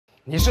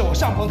你是我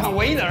上坡堂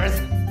唯一的儿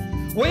子，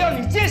我要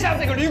你接下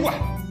这个旅馆。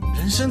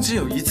人生只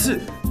有一次，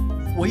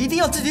我一定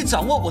要自己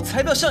掌握，我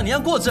才不要像你一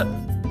样过着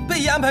被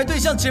一安排对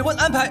象结婚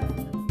安排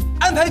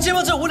结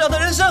婚这无聊的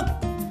人生。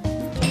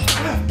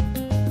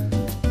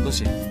恭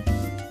喜，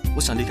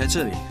我想离开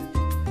这里，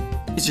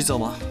一起走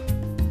吗？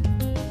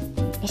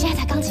你现在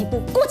才刚起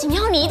步，过几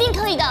年后你一定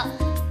可以的。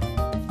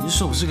你是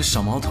说我是个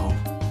小毛头，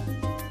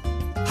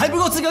还不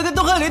够资格跟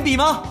东汉联比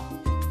吗？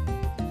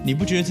你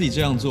不觉得自己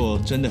这样做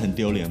真的很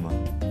丢脸吗？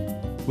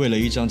为了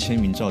一张签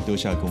名照丢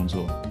下工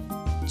作，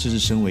这是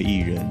身为艺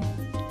人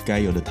该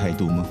有的态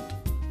度吗？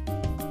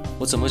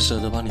我怎么舍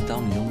得把你当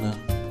女佣呢？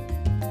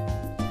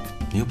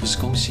你又不是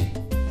恭喜。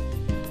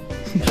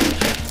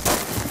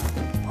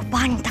我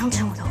把你当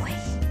成我的唯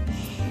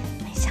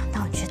一，没想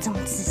到你却这么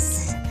自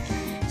私，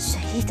随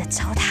意的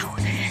糟蹋我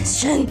的人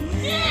生。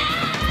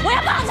我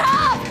要报仇！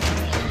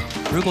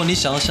如果你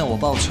想要向我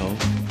报仇，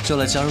就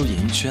来加入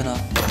演艺圈啊！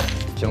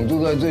想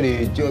住在这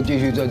里，就要继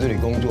续在这里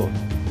工作，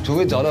除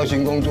非找到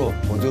新工作，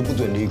否则不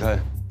准离开。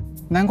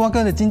南瓜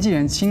哥的经纪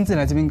人亲自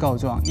来这边告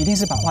状，一定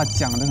是把话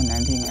讲得很难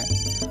听哎。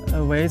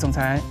喂，总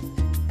裁。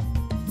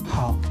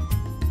好，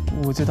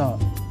我知道了。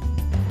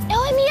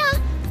LME 啊，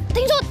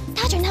听说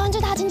他全台湾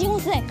最大的经纪公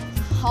司哎。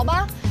好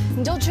吧，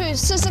你就去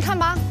试试看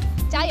吧，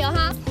加油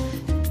哈！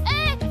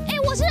哎，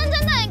我是认真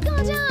的，你干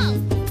嘛这样？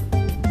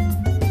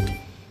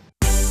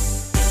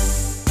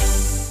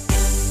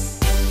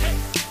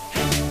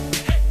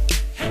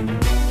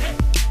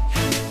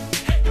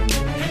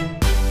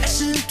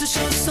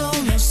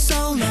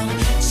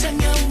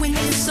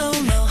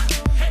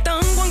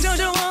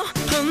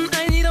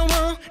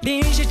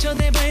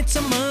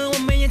怎么我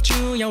们也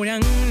就要让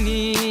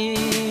你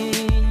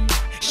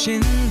心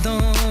动？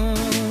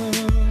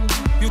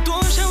有多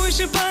少回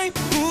失败，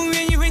不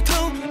愿意回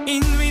头，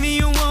因为你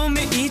有我，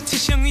每一次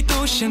相遇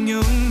都想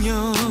拥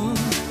有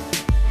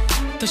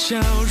的笑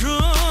容。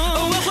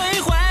偶尔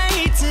会怀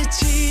疑自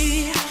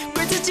己，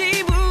怪自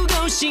己不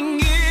够幸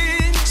运，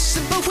是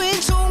否会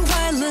宠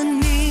坏了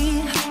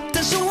你？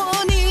但是我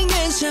宁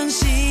愿相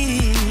信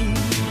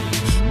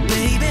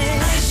 ，baby。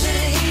爱是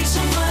一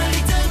场华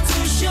丽的独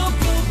秀，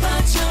不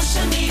怕就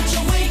像你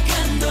终会感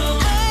动。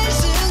爱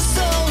是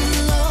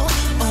S.O.L.O，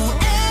 哦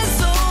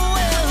S.O.L.O，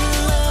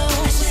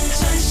 爱是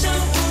穿上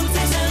舞台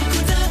残酷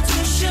的独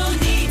秀，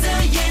你的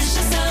眼神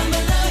洒满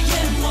了淹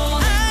没。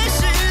爱是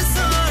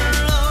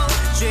S.O.L.O，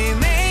 最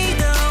美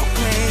的回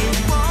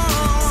我。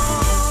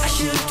爱是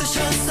多少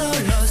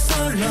S.O.L.O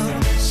S.O.L.O，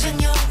 想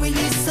要为你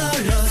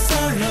S.O.L.O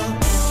S.O.L.O，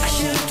 爱是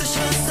多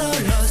少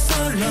S.O.L.O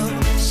S.O.L.O，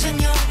 想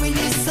要为你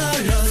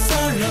S.O.L.O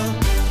S.O.L.O，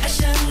 爱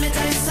上了太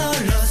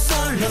S.O.L.O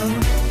S.O.L.O。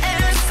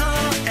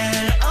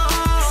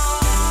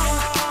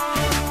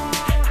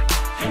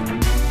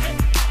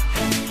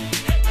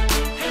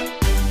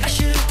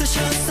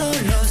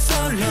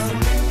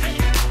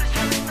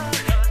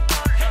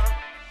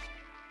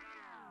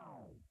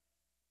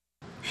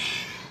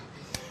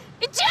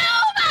你救我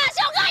吧，小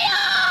朋友！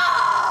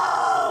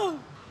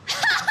哈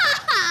哈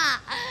哈！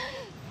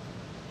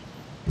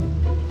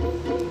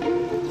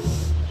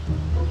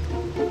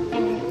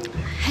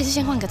还是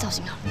先换个造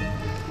型好了。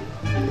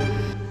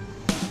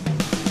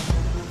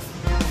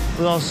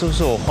不知道是不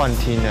是我幻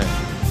听哎，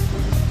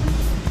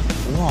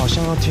我好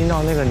像又听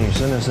到那个女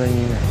生的声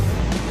音哎，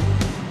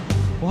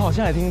我好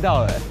像也听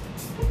到了哎。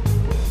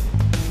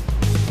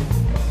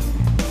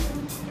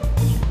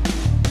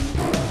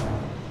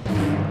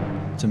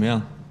怎么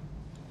样？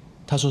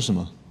他说什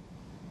么？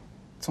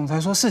总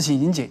裁说事情已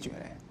经解决了，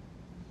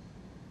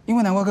因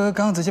为南瓜哥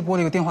刚刚直接拨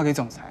了一个电话给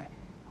总裁，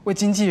为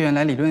经纪人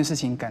来理论的事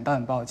情感到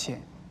很抱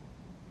歉，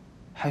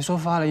还说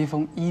发了一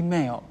封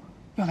email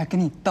要来跟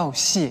你道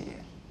谢耶。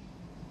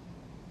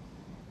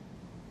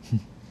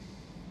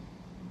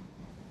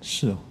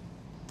是哦。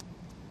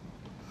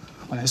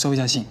我来收一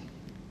下信。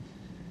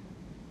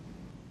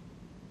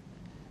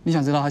你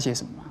想知道他写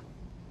什么吗？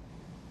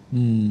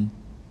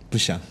不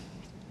想。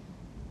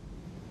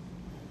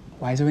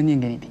我还是会念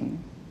给你听。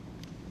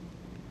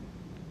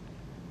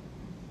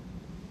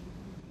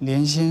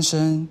连先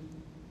生，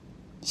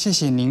谢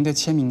谢您的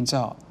签名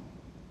照，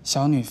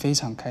小女非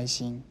常开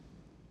心。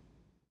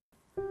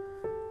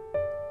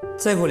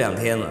再过2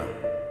天了，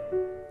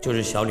就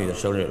是小女的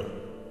生日了。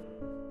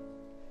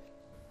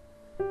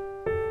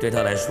对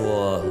她来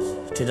说，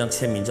这张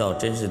签名照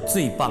真是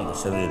最棒的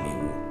生日礼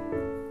物。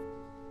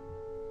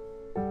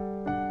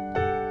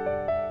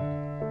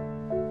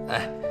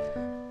哎，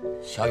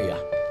小雨啊，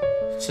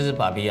这是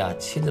爸比啊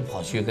亲自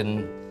跑去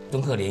跟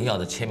东克联要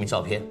的签名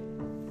照片，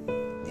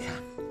你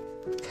看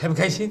开不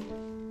开心？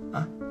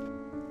啊？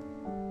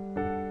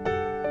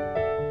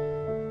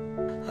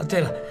啊，对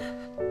了，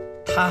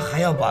他还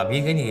要爸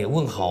比给你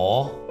问好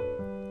哦。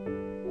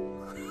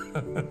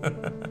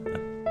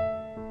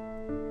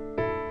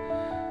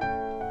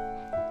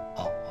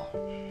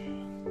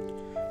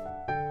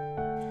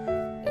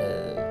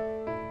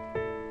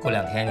过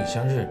2天你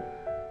生日，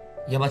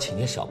要不要请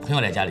些小朋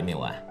友来家里面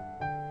玩？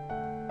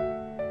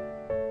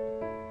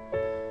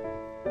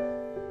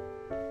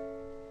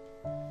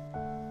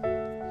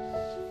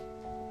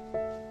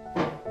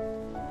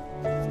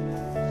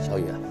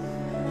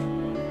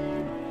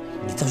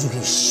到时候可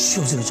以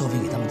秀这个照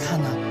片给他们看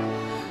啊，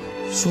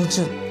说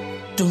这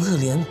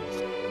𝗕𝗃𝗵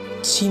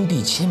亲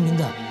笔签名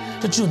的，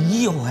这只有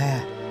你有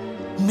哎，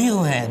没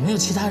有哎，没有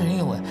其他人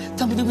有哎，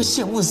他们都被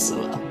羡慕死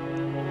了，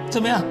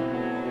怎么样？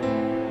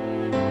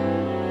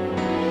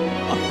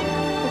好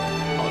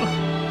了，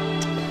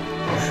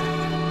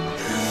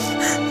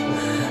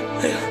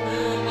哎呀，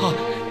好，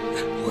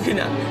我跟你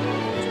讲，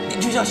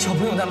你就叫小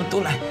朋友他们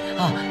都来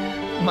啊，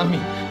妈咪，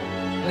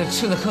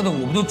吃的喝的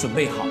我们都准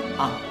备好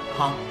啊，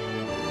好。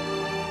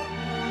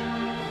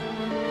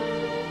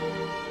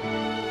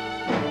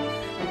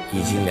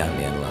 已经2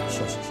年了。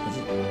是。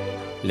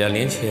2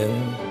年前，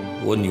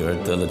我女儿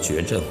得了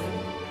绝症，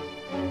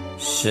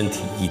身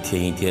体一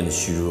天一天的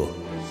虚弱，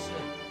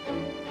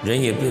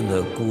人也变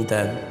得孤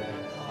单、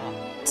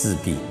自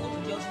闭，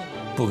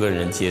不跟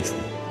人接触，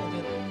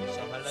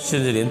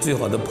甚至连最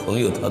好的朋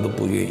友她都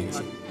不愿意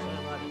见。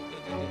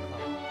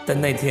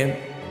但那天，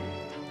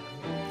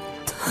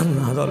她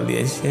拿到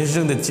连先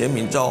生的签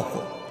名照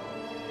后，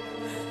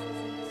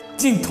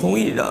竟同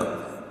意让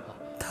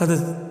她的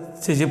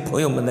这些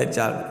朋友们来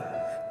家里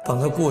帮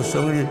她过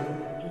生日。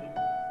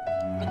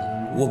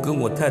我跟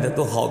我太太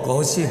都好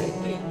高兴，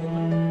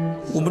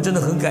我们真的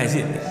很感谢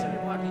你。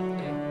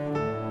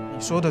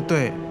你说的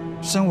对，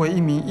身为一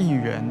名艺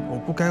人，我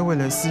不该为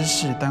了私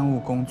事耽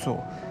误工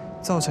作，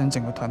造成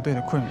整个团队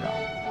的困扰。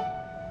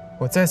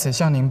我在此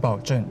向您保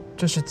证，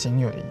这是仅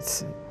有的一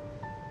次，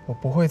我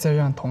不会再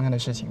让同样的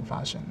事情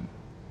发生。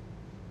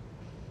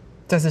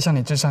再次向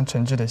你致上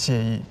诚挚的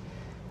谢意，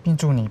并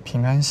祝你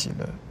平安喜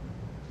乐，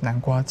南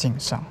瓜敬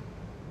上。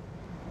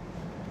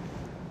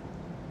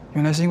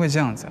原来是因为这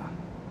样子啊，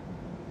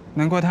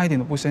难怪他一点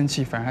都不生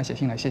气，反而还写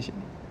信来谢谢你。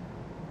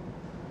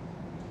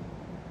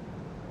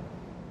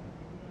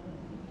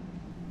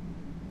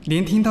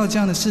连听到这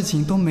样的事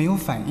情都没有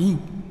反应，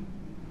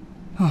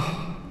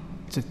啊，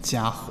这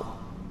家伙，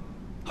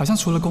好像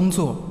除了工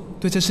作，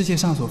对这世界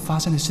上所发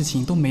生的事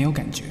情都没有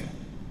感觉。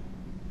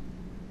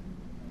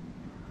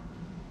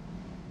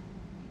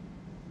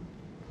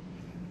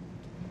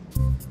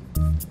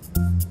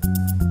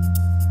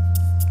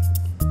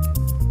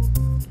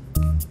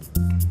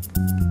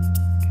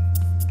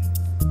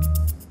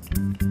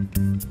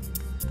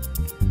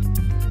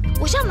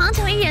我现在马上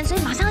成为艺人，所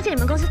以马上要见你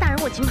们公司大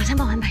人物，请马上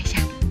帮我安排一下。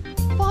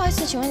不好意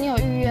思，请问你有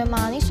预约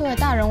吗？你所谓的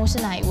大人物是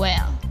哪一位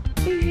啊？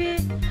预约？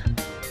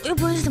又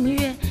不认识怎么预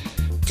约，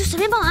就随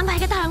便帮我安排一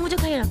个大人物就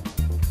可以了。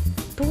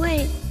不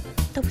会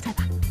都不在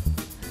吧？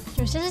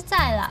有些是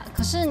在啦，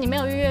可是你没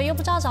有预约，又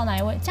不知道找哪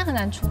一位，这样很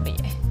难处理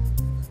哎。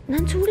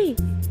难处理？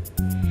哎，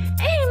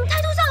你们态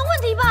度上有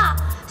问题吧？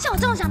像我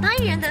这种想当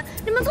艺人的，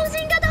你们公司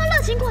应该都要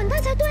热情款待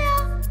才对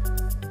啊。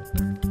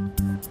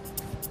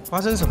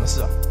发生什么事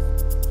啊？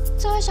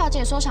这位小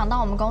姐说想当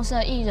我们公司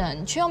的艺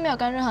人，却又没有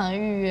跟任何人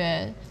预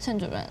约。盛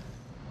主任，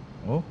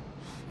哦，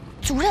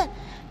主任，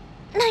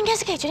那应该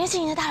是可以决定事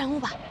情的大人物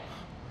吧？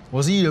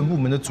我是艺人部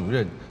门的主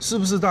任，是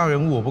不是大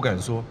人物我不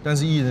敢说，但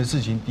是艺人的事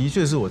情的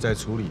确是我在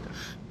处理的。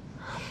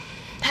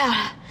太好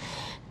了。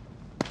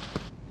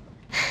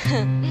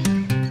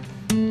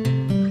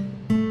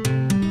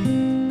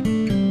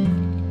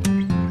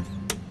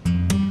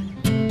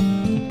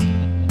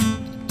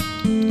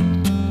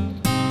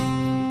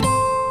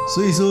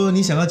所以说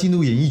你想要进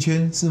入演艺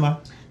圈是吗？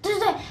对对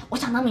对，我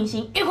想当明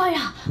星，越快越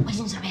好，我已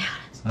经准备好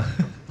了。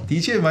的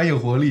确蛮有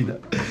活力的。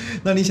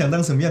那你想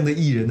当什么样的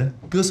艺人呢？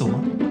歌手吗？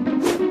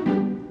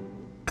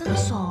歌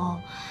手，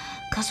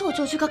可是我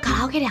就去过卡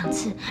拉 OK 2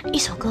次，一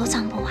首歌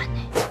唱不完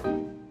呢。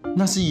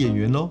那是演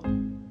员喽。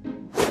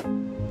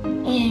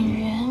演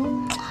员，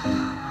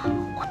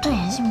我对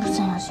演戏不是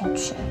很有兴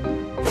趣。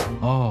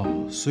哦，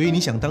所以你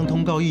想当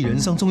通告艺人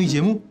上综艺节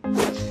目？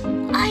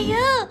哎呀，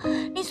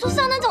你说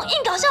上那种硬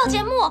搞笑的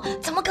节目，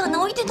怎么可能？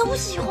我一点都不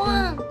喜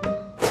欢。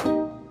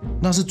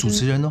那是主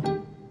持人哦。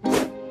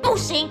不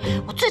行，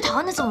我最讨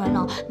厌那种人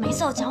了，每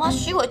次我讲话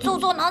虚伪做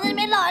作，然后在那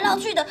边绕来绕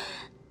去的。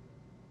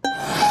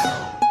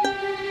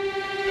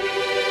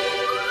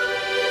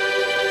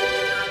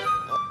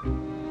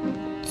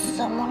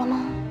怎么了吗？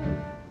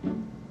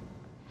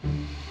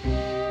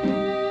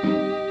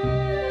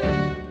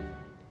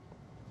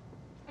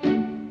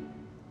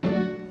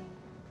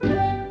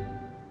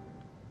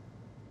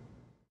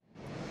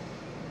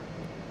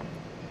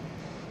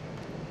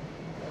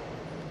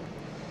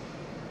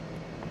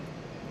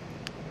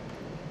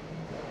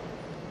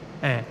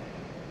哎，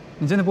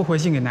你真的不回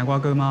信给南瓜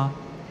哥吗？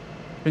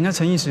人家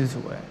诚意十足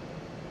哎。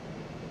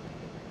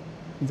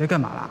你在干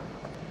嘛啦？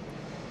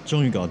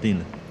终于搞定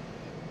了。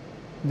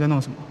你在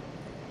弄什么？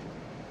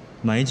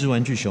买一只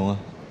玩具熊啊。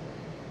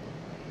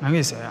买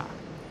给谁啊？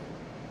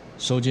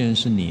收件人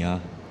是你啊。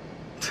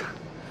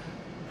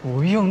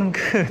不用那么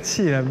客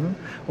气了，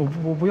我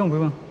不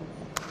用。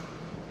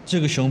这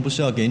个熊不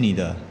是要给你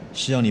的，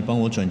是要你帮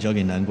我转交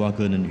给南瓜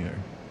哥的女儿。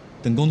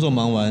等工作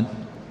忙完，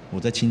我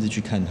再亲自去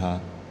看她，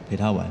陪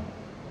她玩。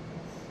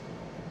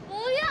不要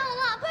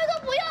啦，拜托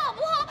不要好不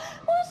好？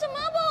为什么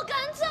要把我赶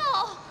走？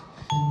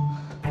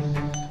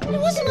你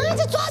为什么要一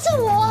直抓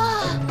着我啊？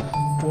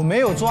我没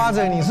有抓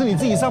着你，是你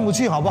自己上不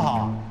去，好不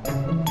好？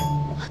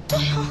对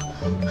哦，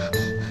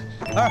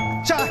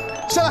哎，下来，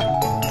下来。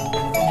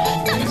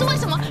到底是为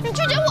什么？你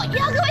拒绝我，也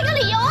要给我一个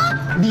理由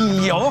啊！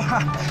理由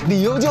啊，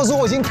理由就是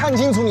我已经看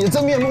清楚你的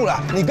真面目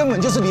了，你根本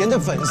就是莲的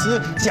粉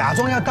丝，假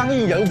装要当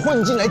艺人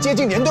混进来接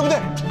近莲，对不对？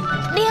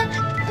莲，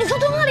你说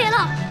敦贺莲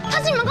了？他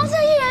是你们公司的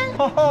艺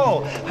人？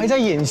哦，还在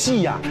演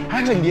戏呀，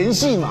还很联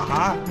系嘛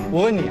啊！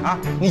我问你啊，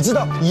你知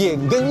道“演”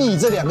跟“艺”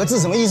这2个字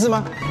什么意思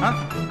吗？啊？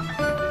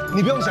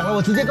你不用想了，我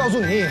直接告诉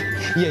你，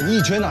演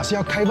艺圈啊是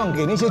要开放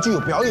给那些具有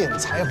表演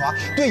才华、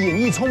对演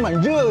艺充满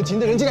热情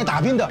的人进来打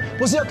拼的，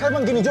不是要开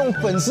放给你这种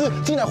粉丝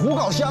进来胡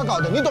搞瞎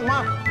搞的，你懂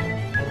吗？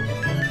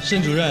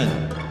盛主任，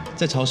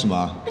在吵什么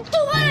啊？杜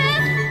慧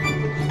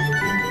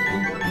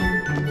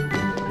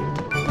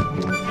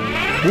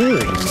莲。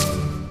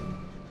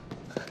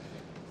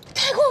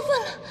太过分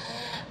了！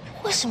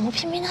为什么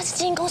偏偏他是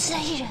经纪公司的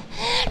艺人？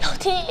老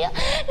天爷啊！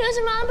你为什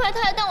么要安排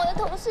他来当我的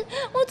同事？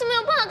我怎么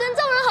有办法跟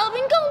众人和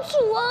平共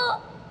处啊？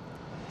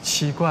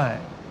奇怪，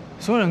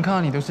所有人看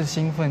到你都是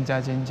兴奋加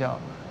尖叫，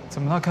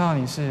怎么他看到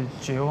你是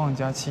绝望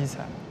加凄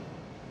惨？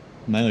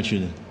蛮有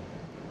趣的，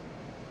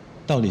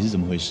到底是怎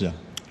么回事啊？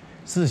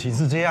事情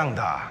是这样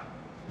的，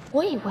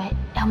我以为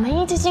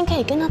𝗷基金可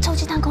以跟那臭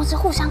鸡蛋公司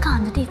互相抗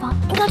衡的地方，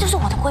应该就是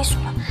我的归属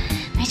了。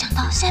没想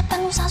到现在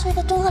半路杀出一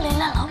个敦贺莲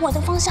来扰我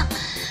的方向，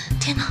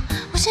天哪！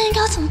我现在应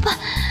该要怎么办？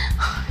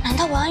难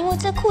道我要因为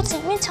这裤子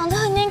里面藏着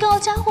很年糕的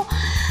家伙，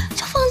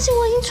就放弃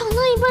我已经闯荡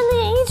一半的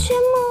演艺圈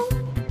吗？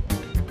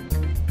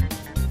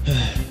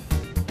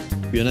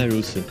原来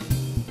如此。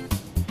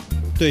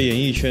对演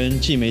艺圈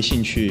既没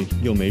兴趣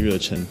又没热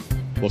忱，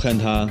我看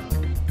他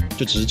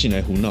就只是进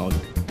来胡闹的。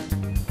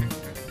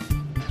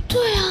不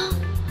对啊，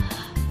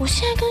我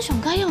现在跟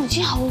𝗫𝗫𝗧已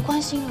经毫无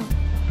关系了。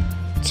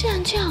既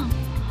然这样，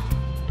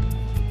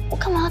我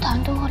干嘛要讨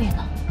厌敦贺莲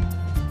呢？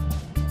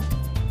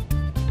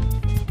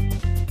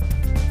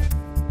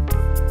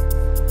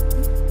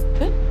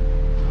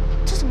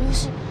这什么意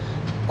思？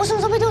我什么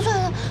时候被丢出来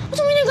的？我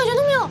怎么一点感觉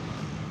都没有？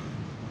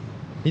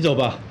你走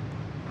吧，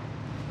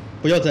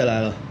不要再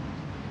来了。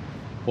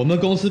我们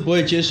公司不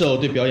会接受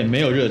对表演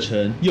没有热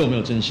忱又没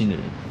有真心的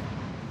人。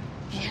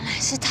原来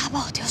是他把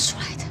我丢出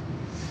来的，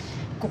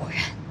果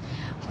然，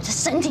我的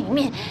身体里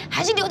面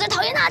还是留着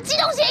讨厌他的激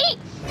动血液。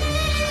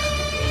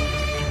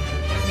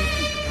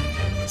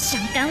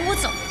想赶我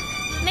走，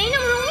没那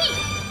么容易。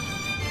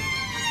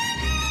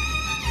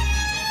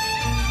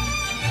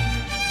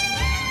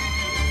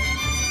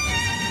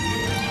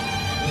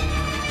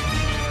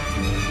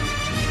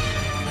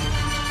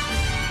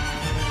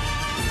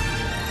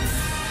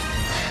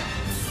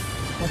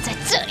我在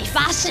这里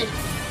发誓，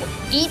我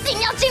一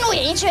定要进入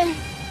演艺圈。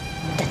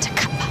等着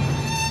看吧，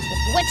我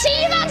不会轻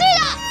易放弃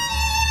的。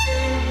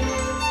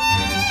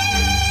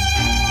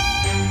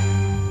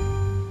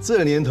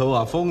这年头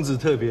啊，疯子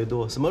特别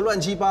多，什么乱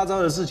七八糟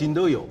的事情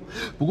都有。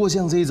不过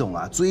像这种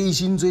啊，追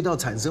星追到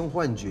产生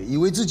幻觉，以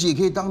为自己也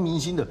可以当明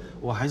星的，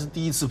我还是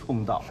第一次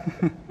碰到。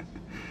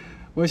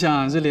我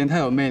想是莲太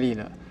有魅力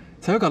了，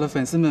才会搞得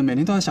粉丝们每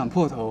天都要想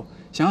破头，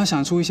想要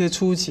想出一些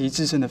出奇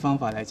制胜的方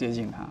法来接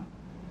近他。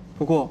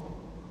不过，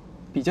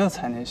比较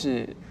惨的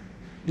是，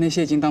那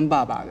些已经当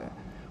爸爸的，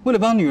为了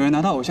帮女儿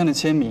拿到偶像的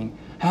签名，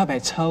还要摆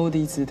超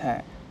低姿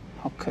态，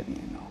好可怜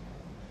哦。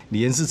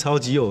莲是超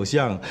级偶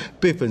像，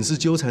被粉丝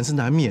纠缠是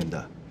难免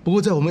的。不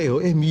过在我们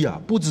LME 啊，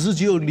不只是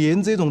只有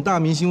莲这种大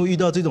明星会遇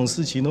到这种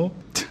事情哦。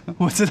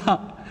我知道，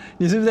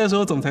你是不是在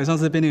说总裁上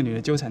次被那个女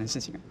的纠缠的事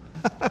情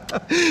啊？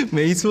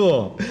没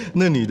错，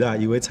那女的啊，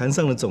以为缠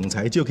上了总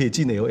裁就可以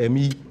进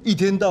LME， 一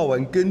天到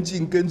晚跟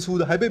进跟出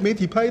的，还被媒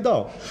体拍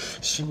到，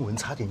新闻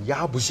差点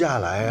压不下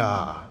来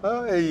啊！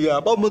哎呀，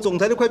把我们总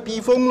裁都快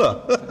逼疯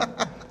了。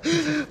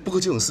不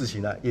过这种事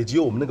情啊，也只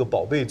有我们那个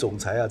宝贝总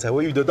裁啊才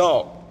会遇得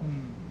到。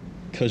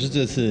可是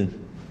这次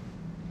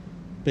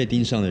被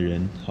盯上的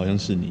人好像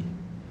是你。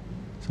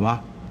什么？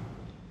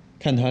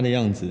看他的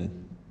样子，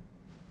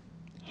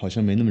好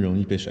像没那么容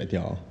易被甩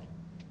掉哦。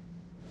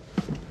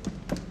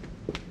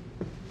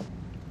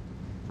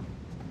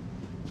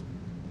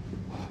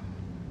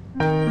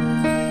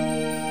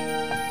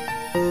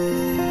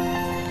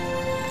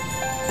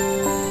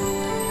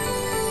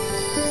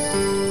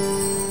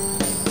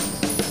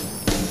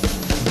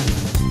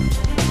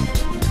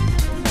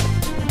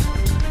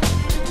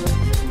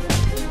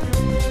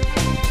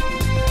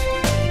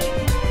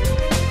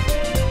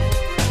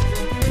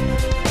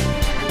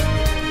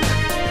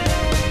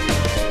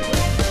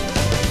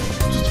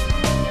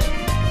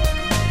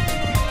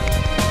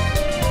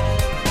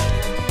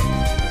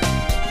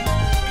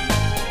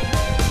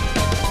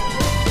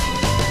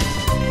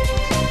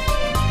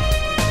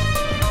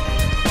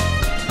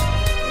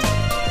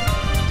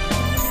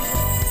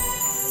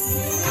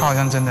他好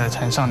像真的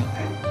缠上你了。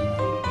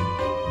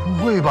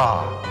不会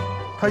吧？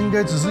他应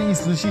该只是一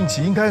时兴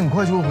起，应该很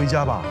快就会回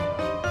家吧？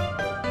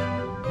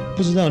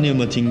不知道你有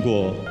没有听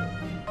过，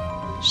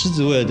狮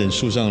子为了等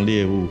树上的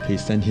猎物，可以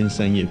3天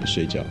3夜不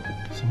睡觉。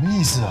什么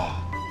意思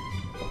啊？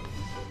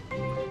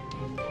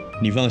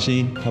你放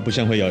心，它不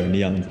像会咬人的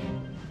样子。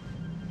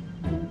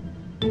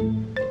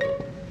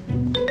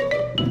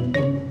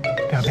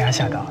不要被他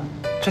吓到了，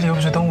这里又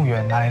不是动物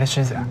园，哪来的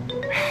狮子啊？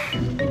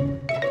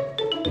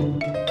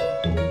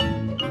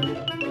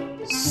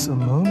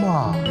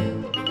嘛？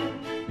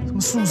什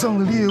么树上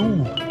的猎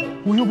物？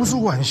我又不是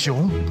浣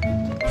熊。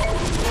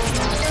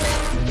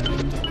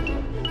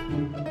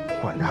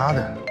管他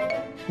的，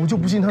我就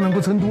不信他能够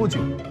撑多久。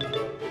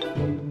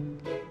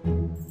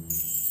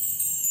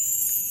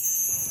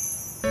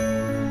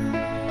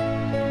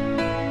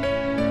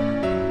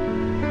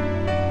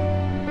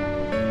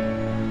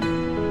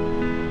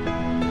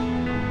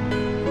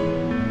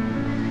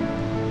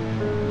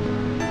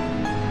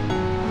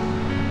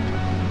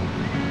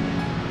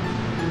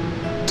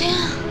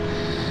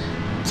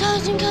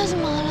已经开始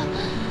麻了，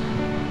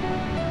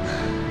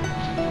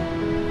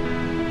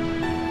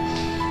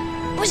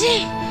不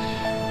行，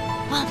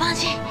不能放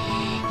弃，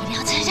一定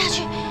要撑下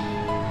去。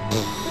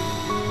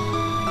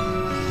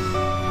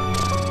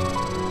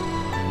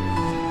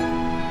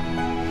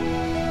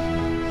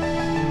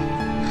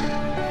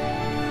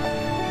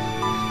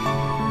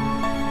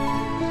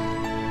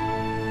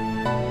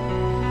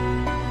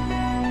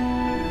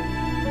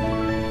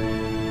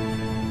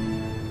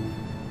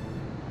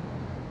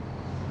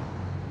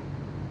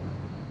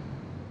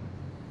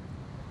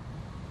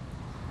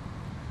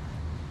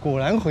果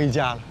然回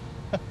家了。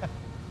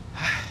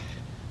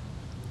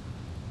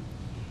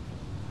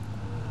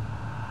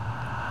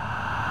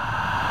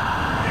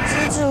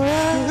陈主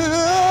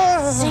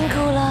任，辛苦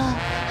了。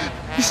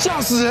你吓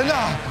死人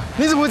了！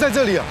你怎么会在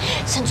这里啊？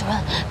陈主任，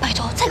拜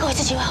托，再给我一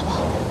次机会好不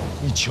好？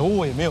你求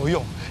我也没有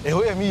用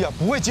 ，LME 啊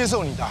不会接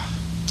受你的。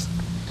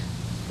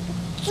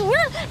主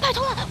任，拜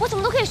托了，我什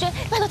么都可以学，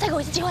拜托再给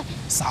我一次机会。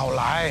少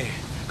来！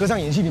歌唱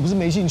演戏你不是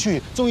没兴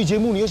趣，综艺节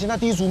目你又嫌他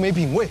低俗没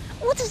品味。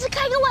我只是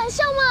开个玩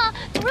笑嘛，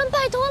主任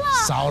拜托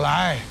了。少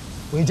来，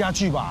回家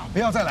去吧，不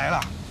要再来了。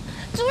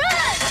主任，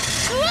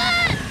主任，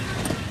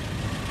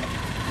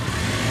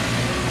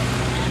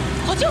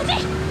我就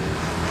近，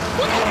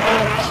我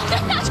跟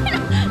下去了。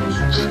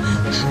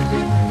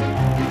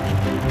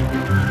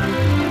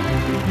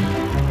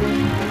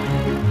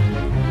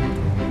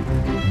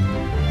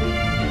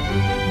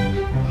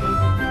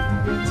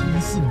真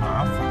是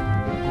麻烦。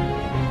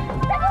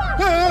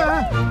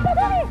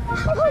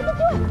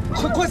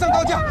快上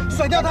高架，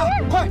甩掉他！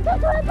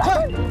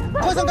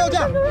快上高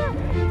架！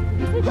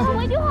你听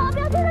我一句话，不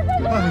要听他再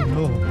说。哎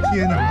呦，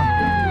天哪！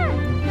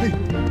嘿，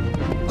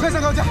快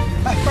上高架！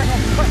来，拜托，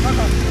快！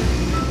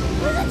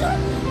不是主任，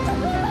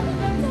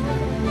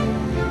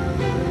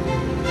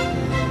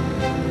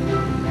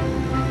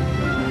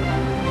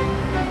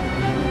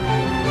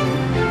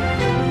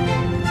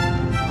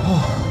哦，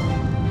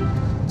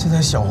这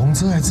台小红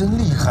车还真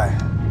厉害。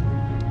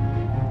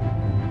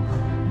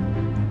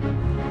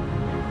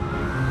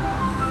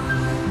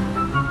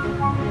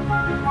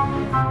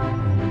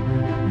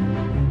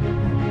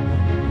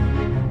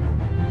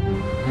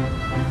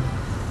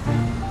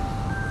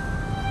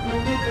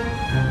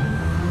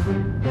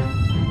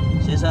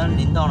先生，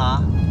您到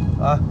哪？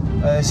啊，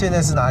现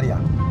在是哪里啊？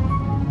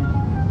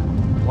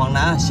往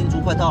南，新竹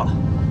快到了。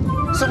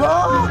什么？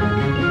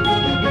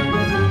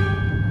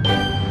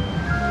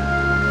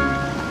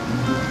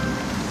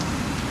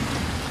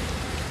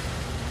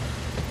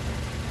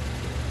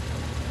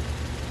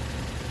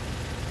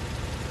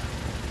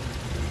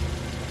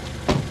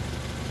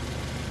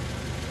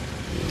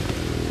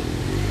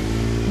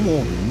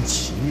莫名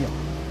其妙，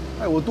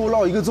害我多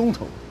绕1个钟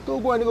头，都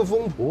怪那个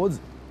疯婆子。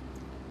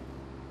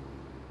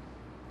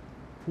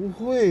不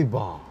会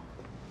吧？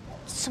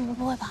什么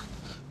不会吧？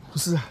不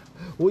是啊，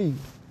我以……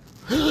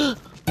盛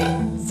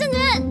主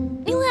任，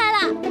您回来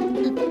啦！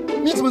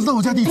你怎么知道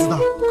我家地址的？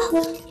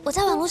我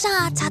在网络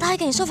上查到一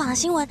个你受访的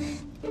新闻，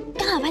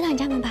刚好拍到你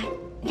家门牌，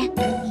你看。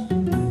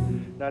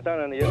那当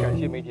然呢，也感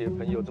谢媒体的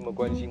朋友这么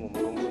关心我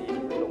们公司艺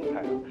人的动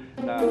态啊。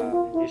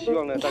那也希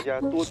望呢大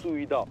家多注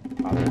意到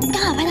啊，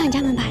刚好拍到你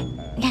家门牌，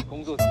你看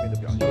工作上面的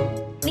表现。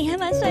你还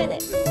蛮帅的。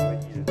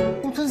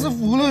我真是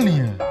服了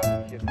你。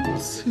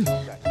是。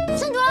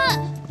盛主任，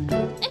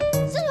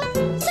盛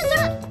主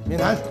任，免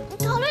谈。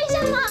你考虑一下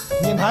嘛。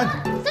免谈。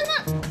盛主任。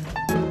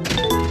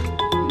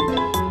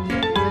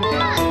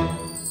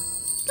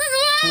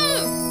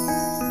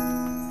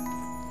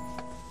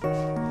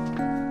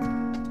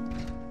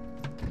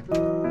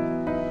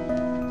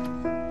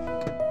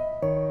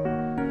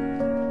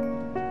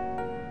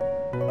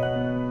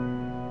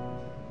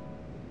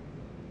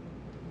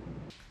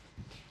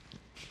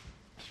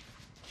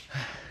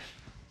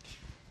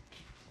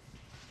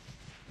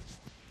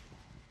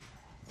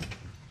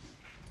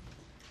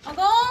老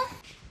公，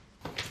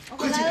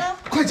我来了。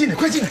快进来，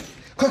快！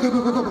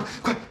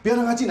不要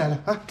让他进来了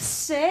啊！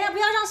谁呀？不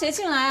要让谁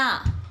进来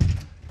啊？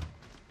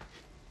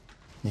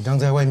你刚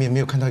在外面没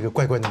有看到一个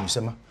怪怪的女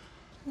生吗？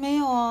没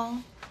有啊。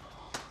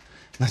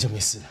那就没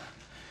事了。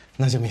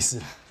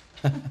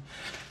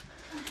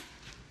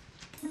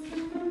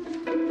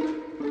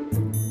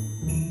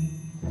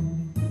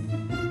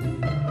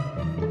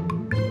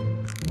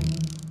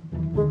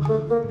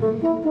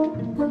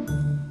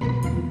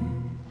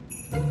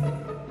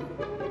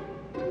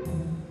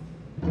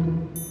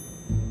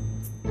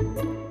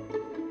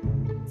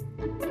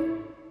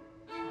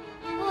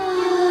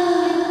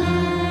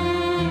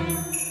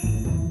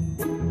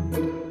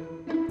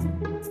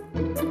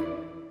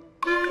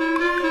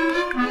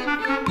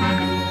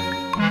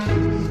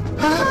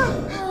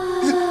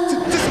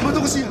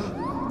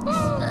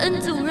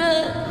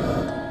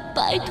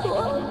拜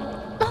托，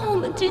让我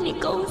们进你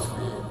公司。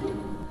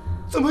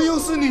怎么又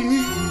是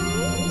你？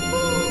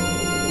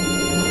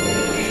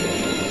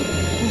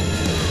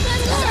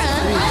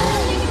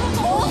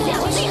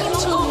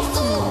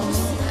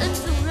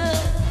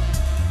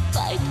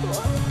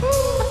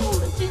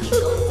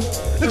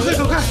快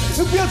走开！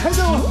不要缠着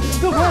我！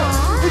走开！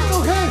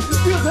走开！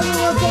不要缠着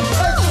我！走开！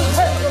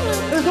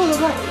走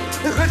开！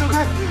快走开！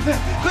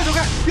快走开！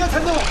不要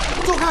缠着我！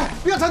走开！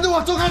不要缠着我！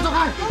走开！走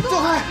开！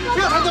走开！不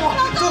要缠着我！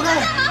走开！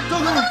走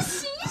开！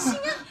醒一醒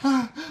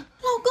啊！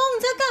老公，你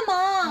在干嘛？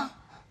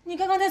你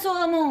刚刚在做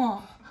噩梦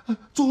哦？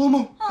做噩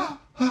梦？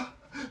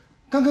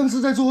刚刚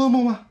是在做噩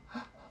梦吗？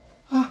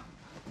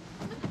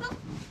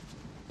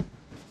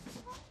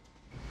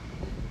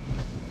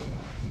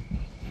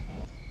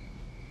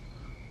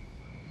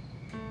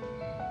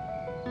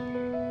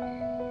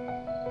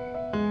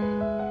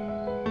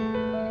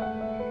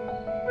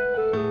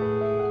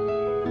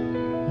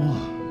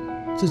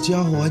这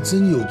家伙还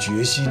真有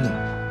决心呢。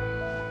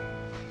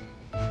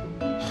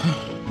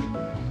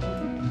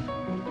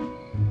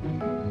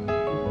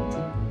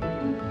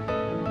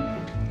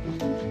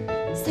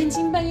三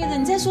更半夜的，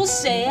你在说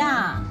谁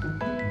啊？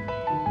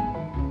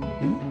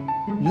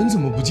人怎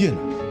么不见了？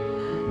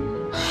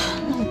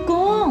老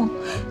公，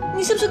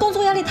你是不是工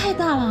作压力太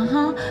大了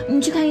哈？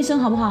你去看医生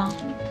好不好？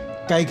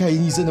该看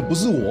医生的不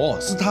是我，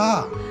是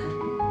他。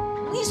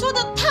你说的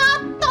他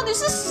到底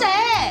是谁？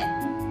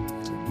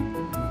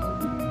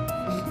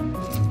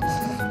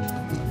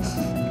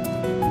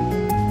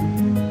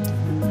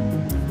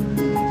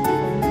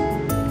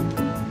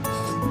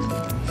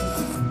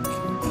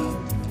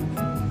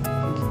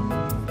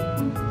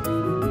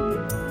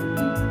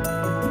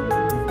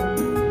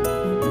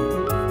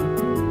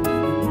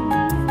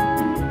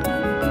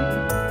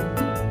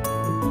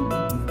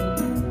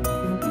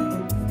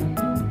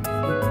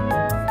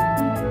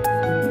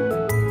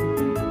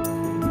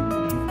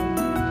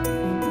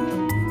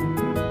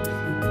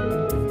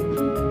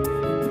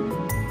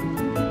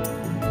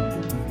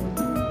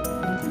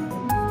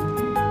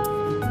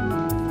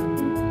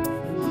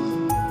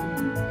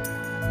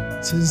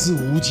真是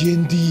无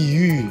间地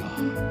狱啊！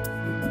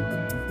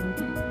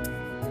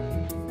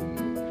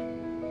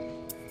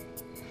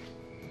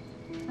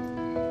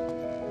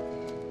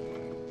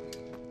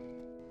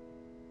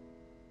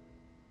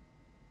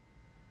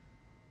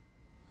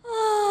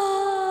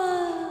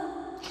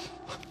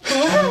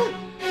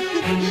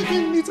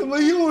你怎么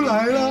又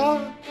来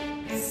了？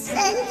沈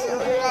主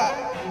任，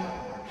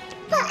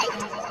拜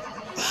托，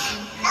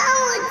让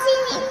我进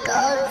你公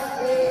司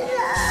了。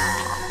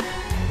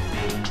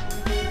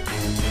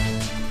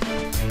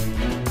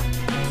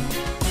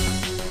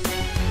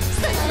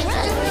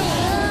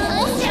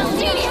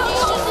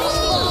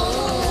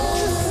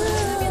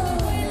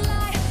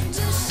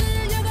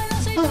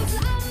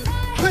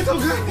快走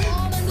开！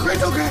快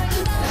走开！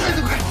快走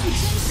开！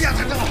不要缠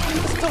着我！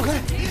走开！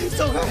走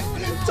开！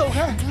走开！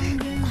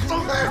走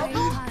开！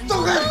走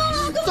开！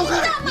走开！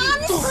干嘛？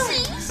你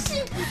醒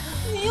醒！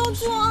你又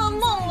做噩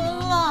梦了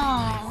啦！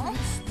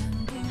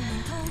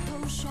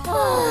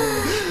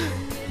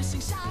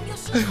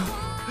哎呀，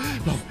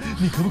老，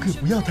你可不可以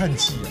不要叹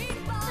气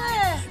啊？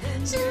哎，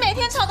是你每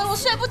天吵得我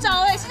睡不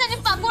着哎，现在你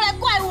反过来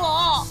怪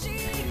我。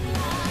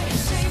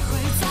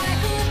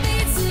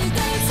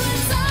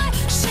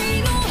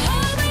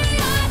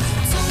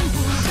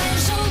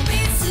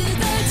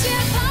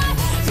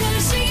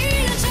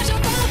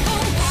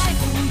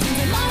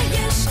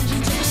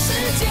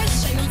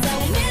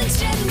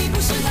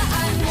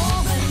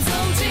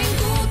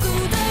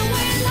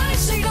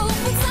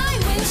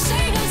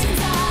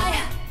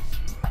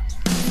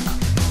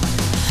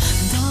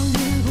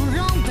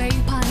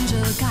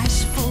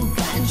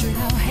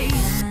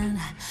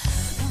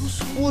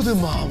我的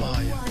妈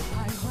妈呀！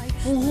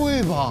不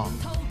会吧？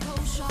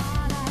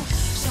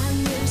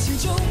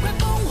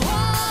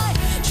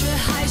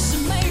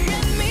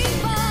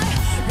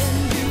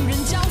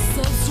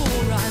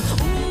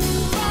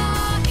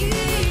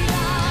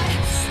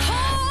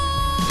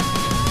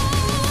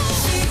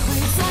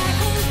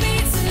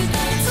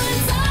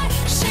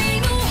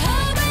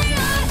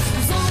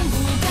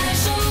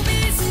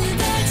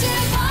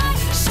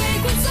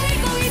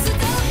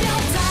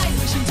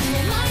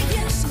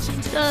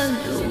郑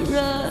主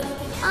任，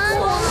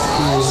我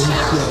想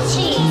进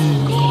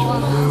你公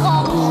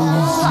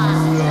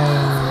司了。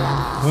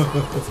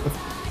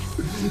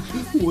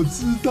我知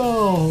道，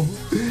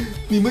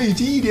你们已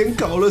经一连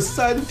搞了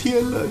3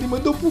天了，你们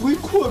都不会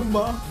困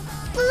吗？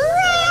不会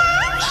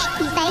啊，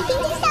你白天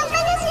去上班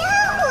的时候，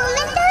我们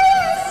都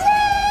有睡。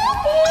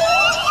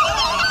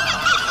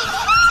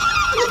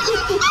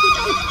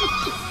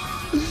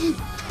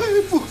太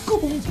不公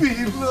平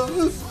了！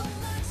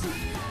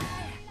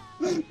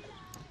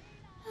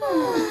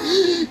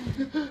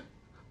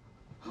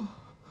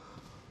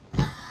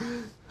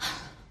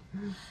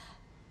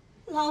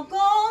老公，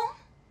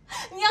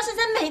你要是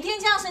再每天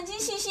这样神经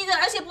兮兮的，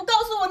而且不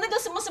告诉我那个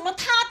什么什么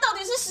他到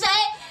底是谁，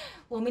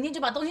我明天就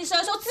把东西收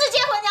一收，直接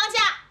回娘家。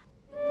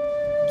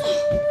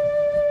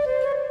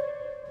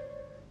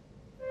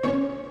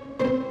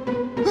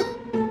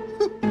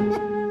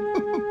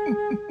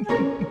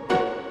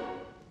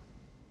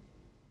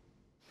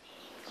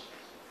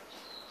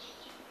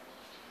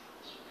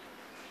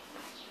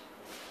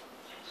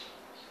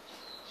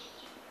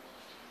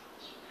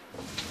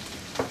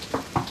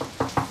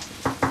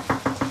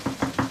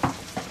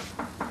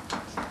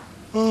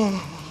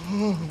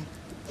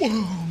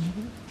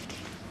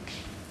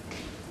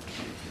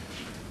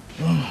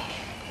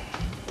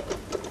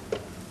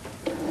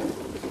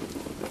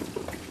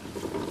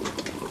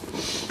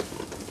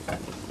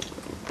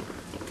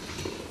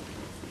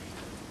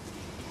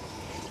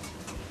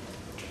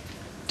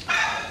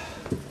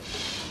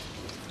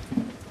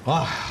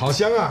哇，好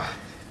香啊！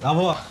老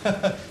婆，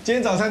今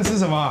天早餐吃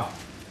什么？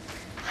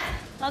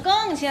老公，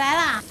你起来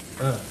啦！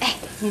嗯。哎，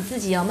你自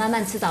己哦，慢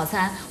慢吃早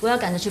餐，我要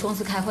赶着去公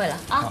司开会了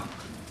啊。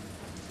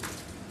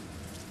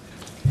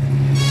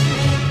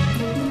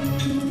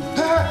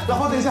哎，老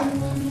婆，等一下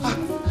啊！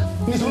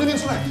你从那边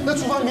出来，那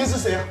厨房里面是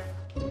谁啊？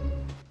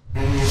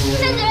郑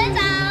主任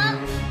长。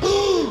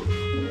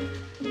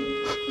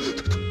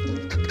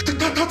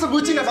他怎么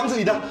会进来房子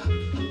里的？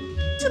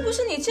这不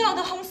是你叫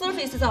的 home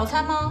service 早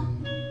餐吗？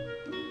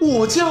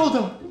我叫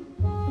的。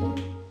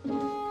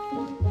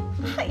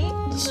还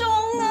中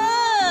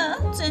啊，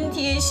真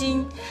贴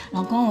心。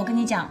老公，我跟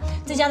你讲，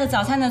这家的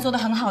早餐呢做得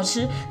很好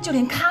吃，就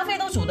连咖啡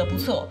都煮得不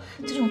错。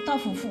这种到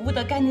府服务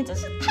的概念真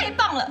是太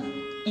棒了，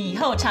以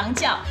后常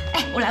叫。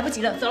哎，我来不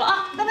及了，走了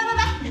啊，拜拜拜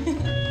拜。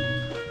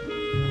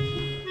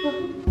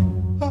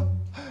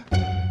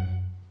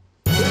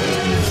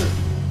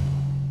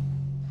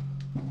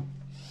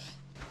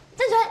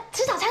郑主任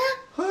吃早餐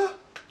啊？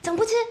怎么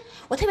不吃？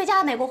我特别加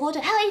了美国火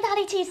腿，还有意大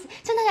利 cheese，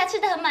 趁大家吃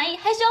得很满意，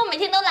还希望我每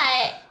天都来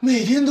哎。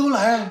每天都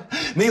来？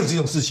没有这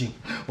种事情。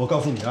我告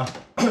诉你啊，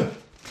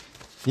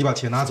你把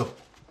钱拿走，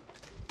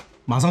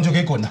马上就可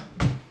以滚了。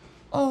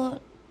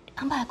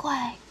 200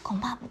块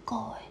恐怕不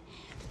够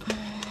哎。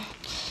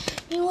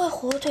因为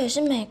火腿是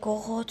美国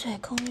火腿，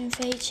空运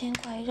费1000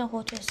块，热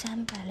火腿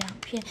300，2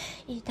片，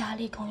意大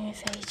利空运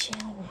费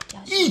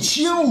1500。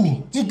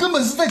1500？你根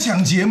本是在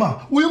抢劫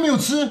嘛！我又没有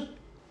吃。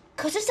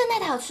可是圣代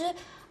的好吃，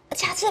而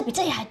且他吃的比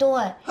这里还多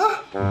哎。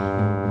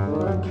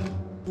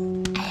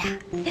哎呀，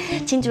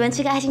请主任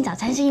吃个爱心早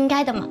餐是应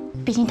该的嘛，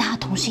毕竟大家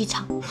同事一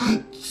场。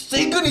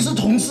谁跟你是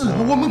同事？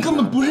我们根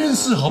本不认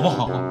识，好不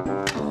好？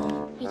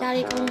意大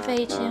利空运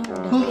费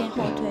1500，2片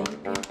火腿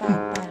1片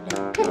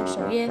800，2片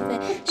守夜费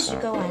10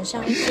个晚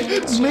上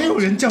1000。没有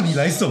人叫你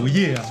来守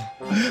夜啊！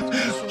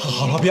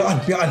好了，不要按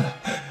了，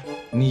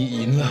你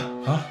赢了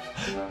啊！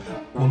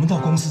我们到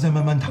公司再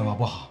慢慢谈好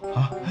不好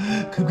啊？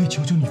可不可以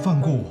求求你放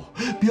过我，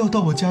不要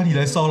到我家里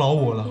来骚扰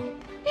我了？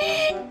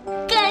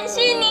感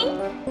谢您，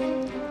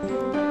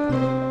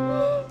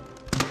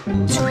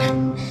主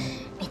任，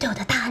你对我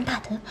的大恩大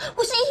德，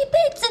我是一辈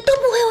子都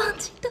不会忘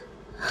记的。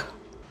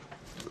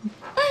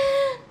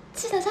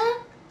吃早餐，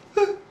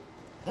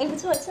你不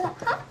错吃啊！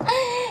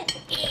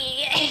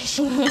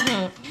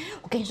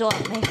我跟你说，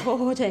美国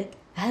火腿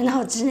很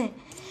好吃呢。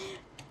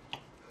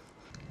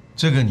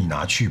这个你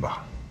拿去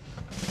吧。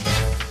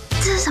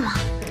这是什么？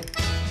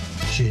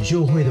选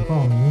秀会的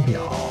报名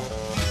表。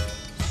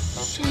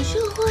选秀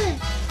会？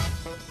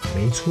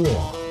没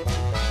错，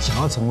想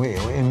要成为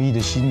LME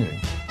的新人，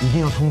一定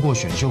要通过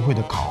选秀会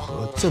的考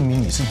核，证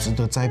明你是值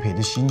得栽培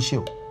的新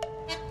秀。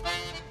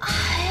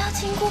还要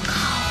经过考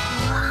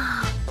核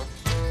啊？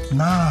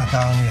那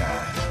当然，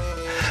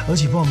而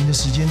且报名的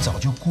时间早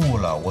就过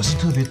了，我是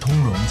特别通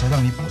融才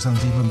让你补上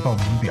这份报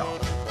名表。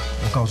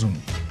我告诉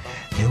你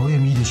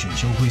 ，LME 的选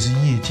秀会是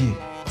业界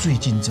最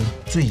竞争、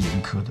最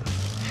严苛的。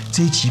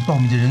这一期报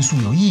名的人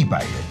数有100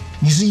人，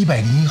你是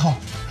101号。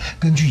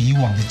根据以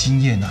往的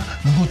经验啊，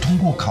能够通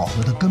过考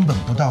核的根本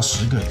不到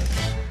10个人。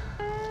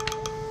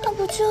那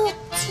不就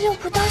只有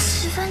不到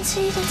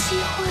1/10的机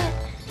会？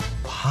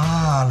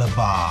怕了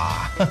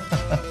吧？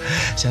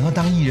想要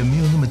当艺人没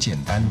有那么简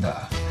单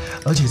的，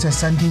而且在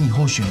3天以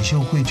后选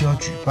秀会就要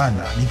举办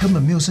了，你根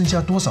本没有剩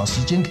下多少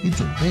时间可以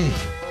准备。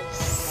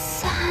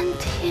3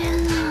天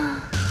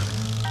啊！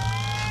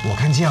我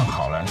看这样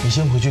好了，你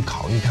先回去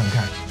考虑看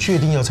看，确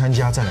定要参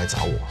加再来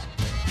找我。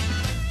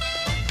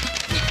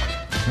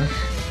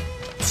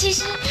其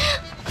实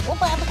我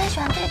本来不太喜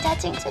欢跟人家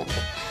竞争的，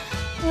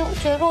因为我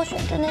觉得落选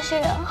的那些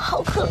人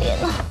好可怜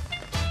哦。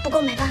不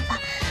过没办法，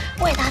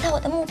为了达到我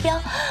的目标，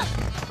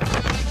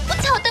我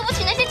只好对不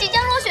起那些即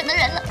将落选的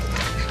人了。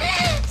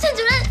郑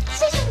主任，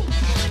谢谢你，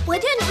我一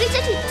定会努力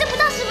争取这不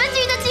到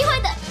1/10的机会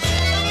的。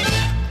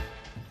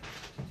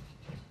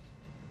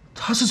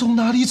他是从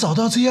哪里找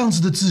到这样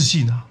子的自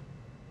信啊？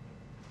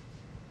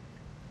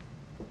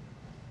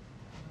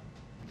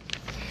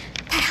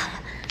太好了，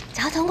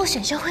只要通过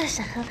选秀会的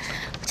审核，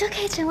我就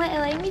可以成为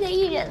LME 的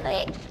艺人了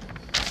耶！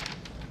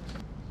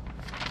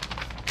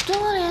钟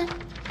若莲，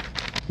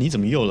你怎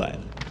么又来了？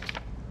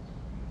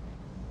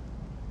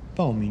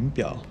报名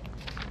表，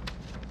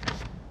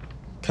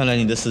看来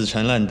你的死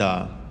缠烂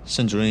打，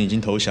盛主任已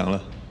经投降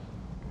了。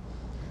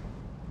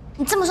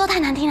你这么说太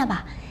难听了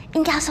吧？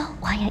应该说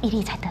我很有毅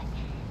力才对。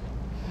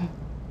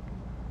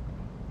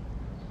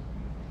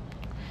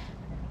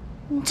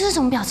你这是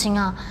什么表情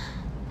啊？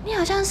你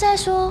好像是在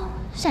说，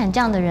像你这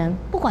样的人，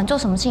不管做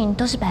什么事情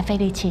都是白费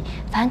力气，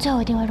反正最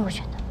后一定会落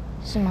选的，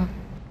是吗？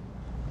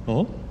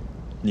哦，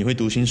你会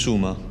读心术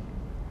吗？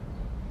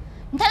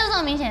你态度这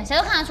么明显，谁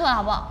都看得出来，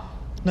好不好？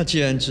那既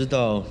然知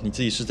道你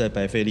自己是在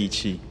白费力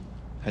气，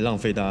还浪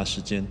费大家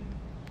时间，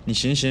你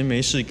闲闲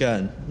没事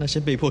干，那些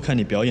被迫看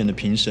你表演的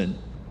评审，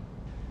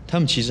他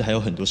们其实还有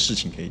很多事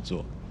情可以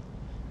做，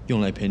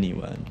用来陪你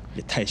玩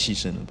也太牺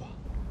牲了吧？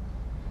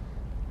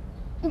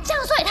你这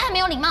样说也太没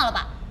有礼貌了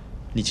吧？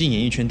你进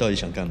演艺圈到底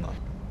想干嘛？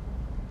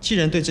既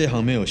然对这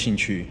行没有兴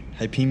趣，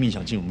还拼命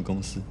想进我们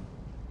公司，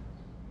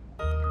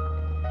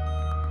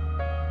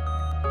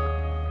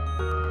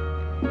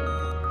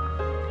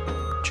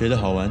觉得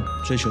好玩，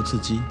追求刺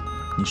激，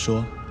你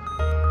说？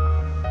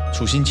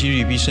处心积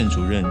虑逼盛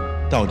主任，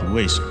到底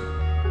为什么？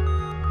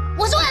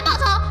我是为了报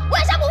仇，我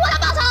也向伯伯他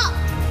报仇。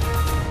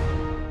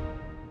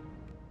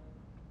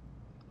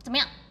怎么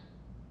样？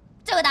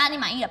这个答案你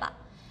满意了吧？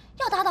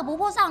要打倒伯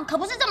伯上可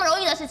不是这么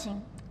容易的事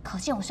情，可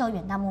见我是有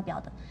远大目标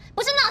的，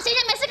不是那种闲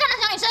闲没事干的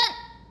小女生。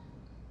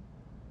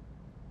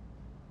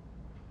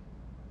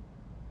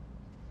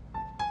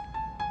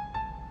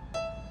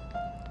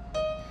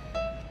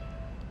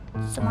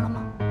怎么了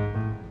吗？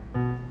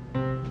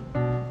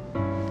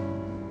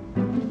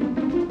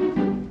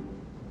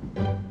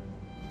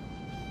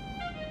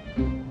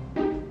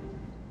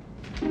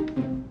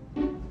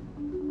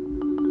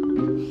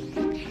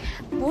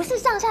不是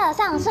上下的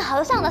上，是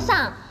和尚的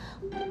上。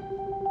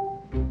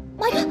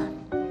妈呀！你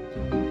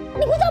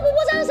不知道伯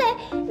伯上是谁？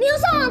你要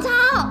上网查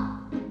哦。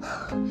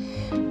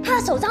他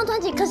的首张专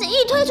辑可是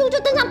一推出就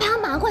登上排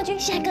行榜的冠军，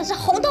现在更是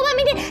红透半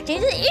边天，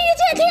简直是音乐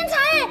界的天才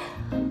哎！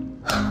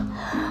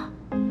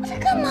我在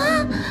干嘛？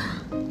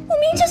我明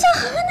明就是要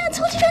和那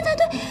超级人才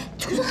对，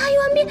诅咒他1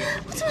万遍，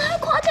我怎么还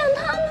夸奖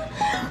他呢？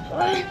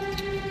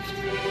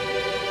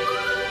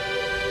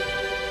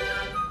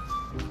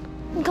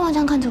你干嘛这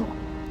样看着我？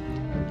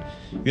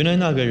原来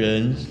那个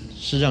人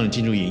是让你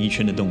进入演艺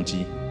圈的动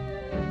机，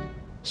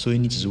所以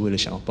你只是为了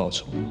想要报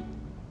仇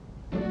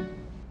吗？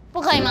不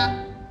可以吗？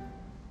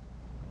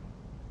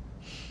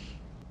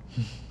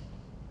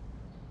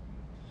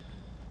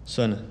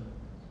算了，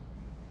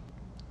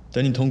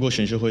等你通过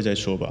选秀会再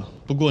说吧。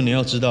不过你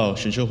要知道，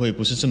选秀会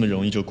不是这么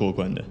容易就过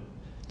关的。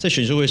在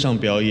选秀会上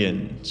表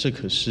演，这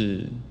可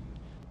是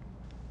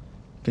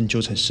跟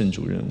纠缠盛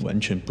主任完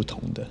全不同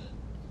的。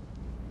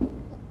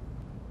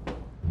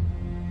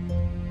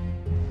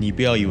你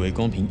不要以为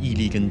光凭毅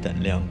力跟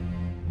胆量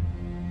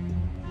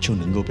就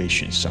能够被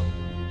选上。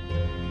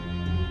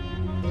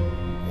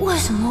为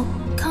什么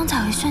刚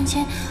才有一瞬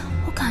间，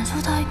我感受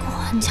到一股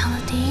很强的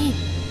敌意？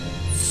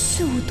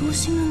是我多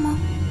心了吗？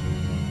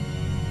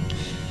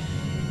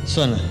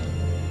算了，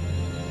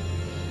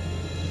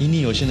以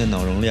你有限的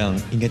脑容量，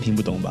应该听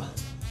不懂吧？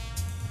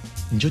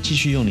你就继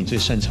续用你最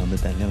擅长的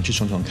胆量去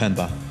闯闯看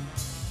吧。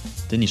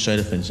等你摔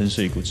得粉身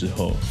碎骨之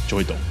后，就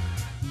会懂。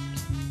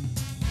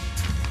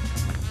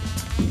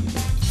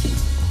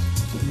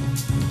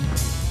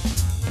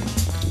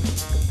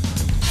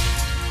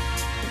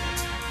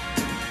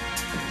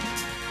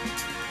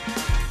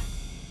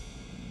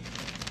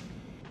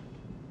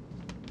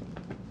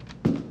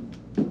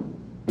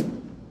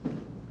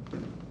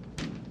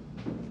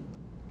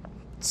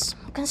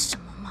跟什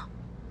么嘛？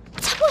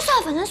才不会摔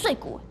得粉身碎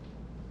骨！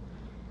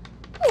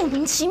莫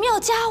名其妙的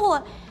家伙！我没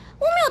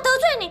有得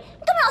罪你，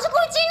你干嘛老是故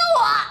意激怒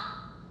我啊？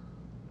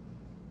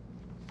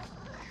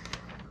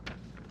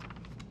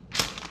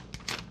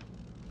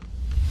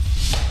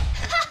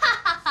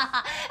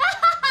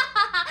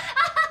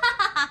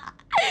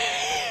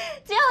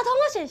只要我通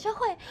过选秀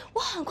会，我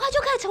很快就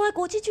可以成为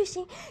国际巨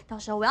星。到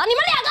时候我要你们2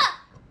个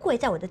跪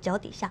在我的脚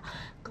底下，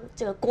跟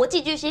这个国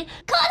际巨星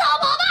磕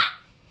头膜拜。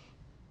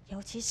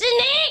尤其是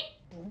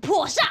你！不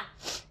破上，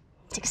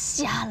这个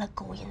瞎了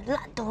狗眼的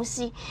烂东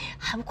西，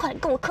还不快点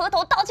跟我磕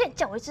头道歉，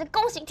叫我一声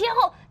恭喜天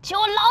后，求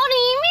我饶你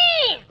一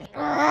命！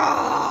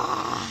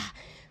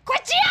快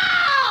叫！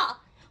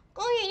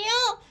恭喜天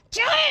后，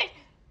求你！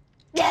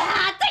再叫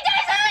一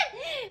声！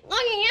恭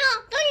喜天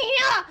后，恭喜天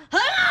后，很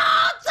好，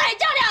再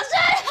叫2声！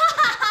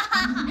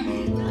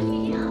恭喜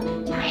天后，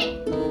强硬，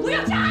不用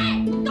强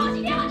硬，恭喜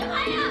天后就可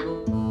以了。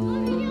恭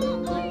喜天后，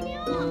恭喜天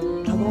后。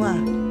老公啊。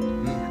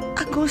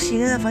恭喜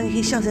那房间可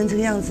以笑成这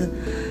个样子，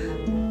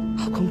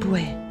好恐怖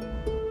哎！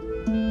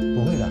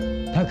不会啦，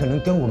他可能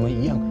跟我们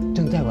一样，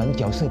正在玩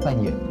角色扮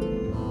演。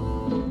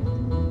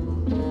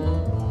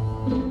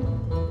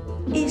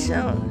医生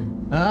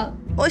啊，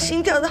我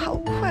心跳得好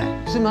快，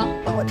是吗？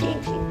帮我听一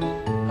听。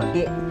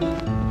别，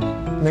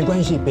没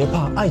关系，别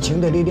怕，爱情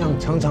的力量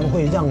常常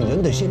会让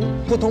人的心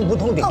扑通扑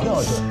通地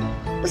跳着。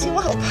不行，我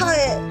好怕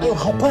哎！哎呦，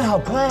好快好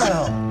快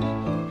哦！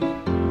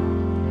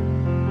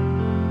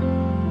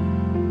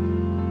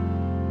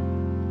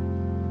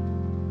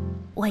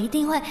我一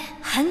定会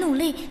很努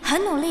力，很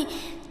努力，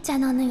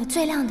站到那个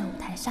最亮的舞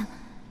台上，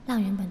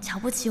让原本瞧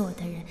不起我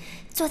的人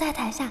坐在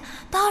台下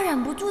都要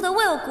忍不住的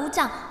为我鼓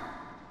掌。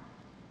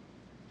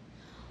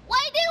我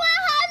一定会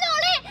很努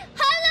力，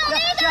很努力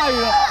的。下雨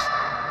了。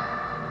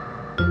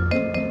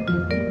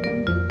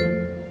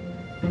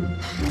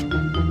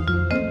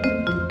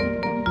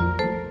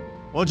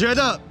我觉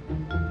得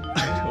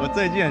我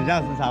最近很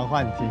像时常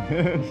幻听，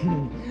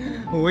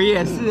我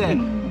也是哎，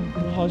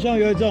好像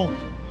有一种。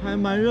还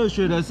蛮热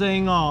血的声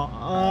音哦，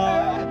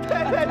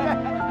对对对。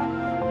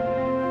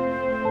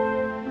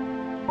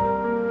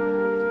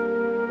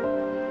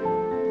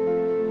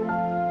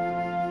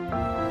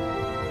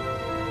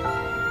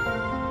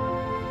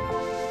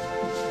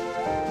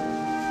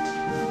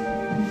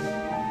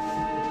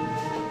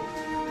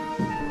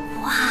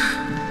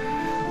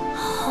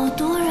好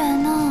多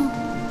人哦，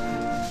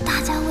大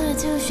家为了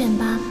这个选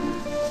拔，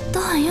都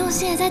很用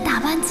心的在打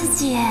扮自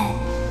己哎。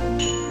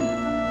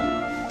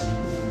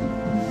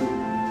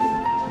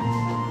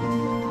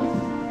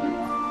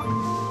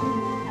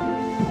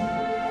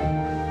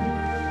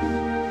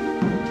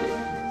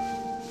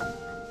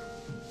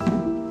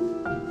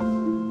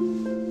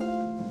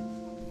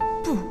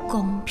不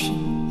公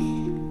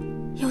平，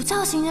有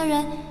造型的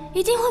人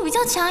一定会比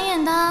较抢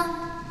眼的啊。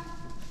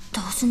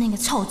 都是那个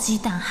臭鸡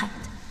蛋害的，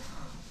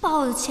把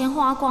我的钱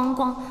花光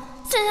光，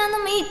剩下那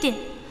么一点，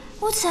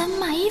我只能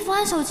买衣服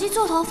和手机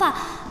做头发，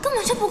根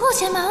本就不够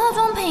钱买化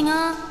妆品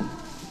啊！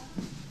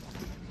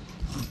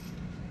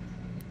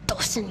都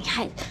是你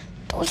害的，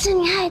都是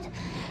你害的！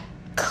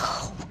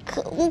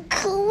可恶，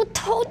可恶，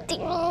头顶！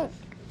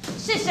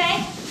是谁？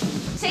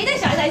谁带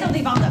小孩来这种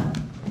地方的？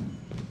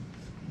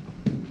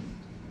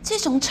这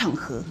种场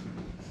合，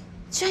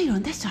居然有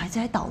人带小孩子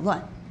来捣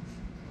乱！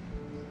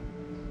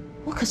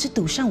 我可是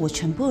赌上我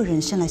全部的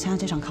人生来参加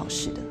这场考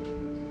试的。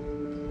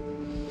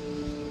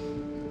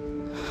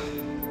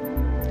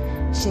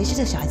谁是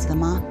这小孩子的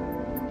妈？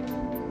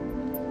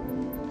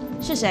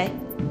是谁？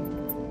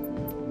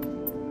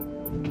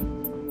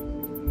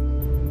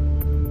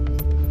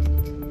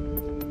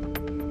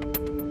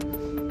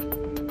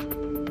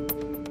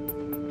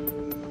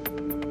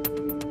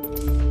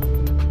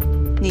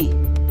你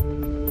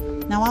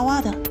拿娃娃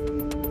的，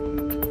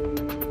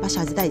把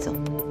小孩子带走。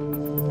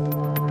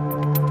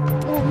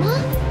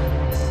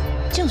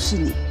 就是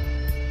你，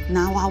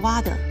拿娃娃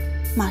的，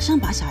马上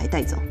把小孩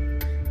带走。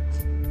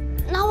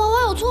拿娃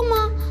娃有错吗？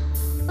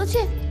而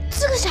且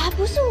这个小孩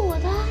不是我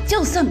的。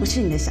就算不是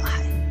你的小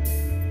孩，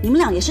你们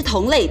俩也是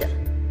同类的，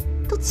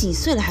都几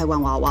岁了还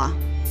玩娃娃？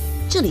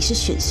这里是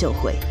选秀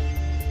会，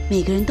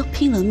每个人都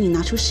拼了命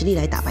拿出实力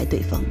来打败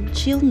对方，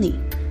只有你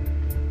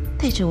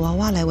带着娃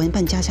娃来玩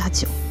扮家家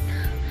酒。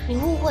你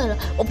误会了，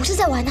我不是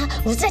在玩他，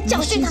我是在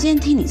教训他。没时间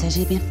听你在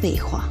这边废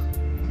话。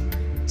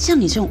 像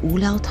你这种无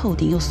聊透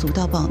顶又俗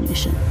到爆的女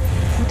生，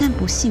不但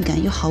不性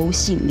感又毫无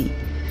吸引力，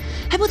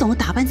还不懂得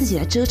打扮自己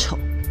来遮丑。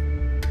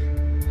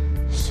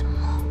什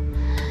么？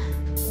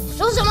你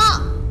说什么？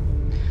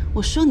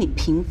我说你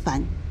平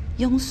凡、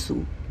庸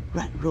俗、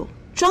软弱、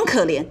装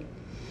可怜。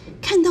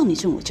看到你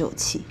这种我就有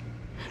气。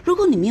如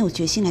果你没有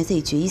决心来这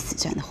里决一死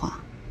战的话，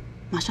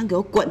马上给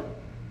我滚！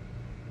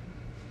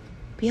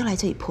不要来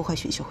这里破坏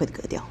选秀会的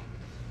格调。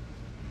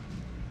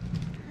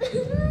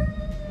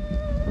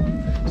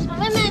小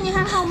妹妹，你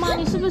还好吗？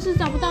你是不是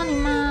找不到你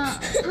妈？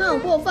她好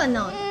过分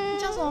哦！你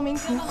叫什么名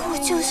字？不过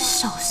就是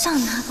手上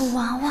拿个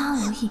娃娃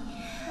而已，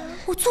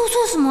我做错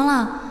什么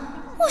了？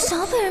为什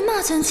么要被人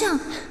骂成这样？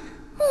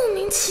莫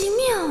名其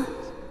妙。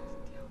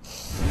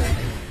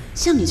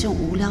像你这种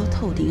无聊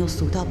透顶又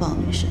俗到爆的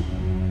女生，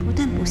不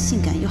但不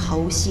性感又毫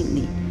无吸引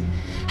力，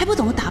还不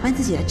懂得打扮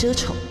自己来遮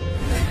丑。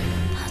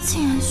他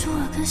竟然说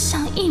了跟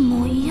上一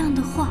模一样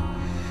的话，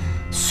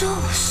说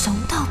我怂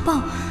到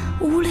爆，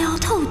无聊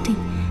透顶。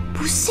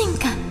 不性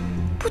感，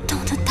不懂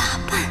得打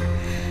扮，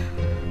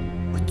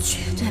我绝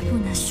对不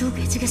能输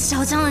给这个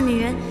嚣张的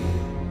女人。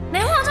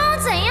没化妆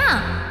又怎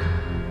样？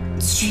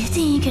决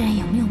定一个人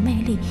有没有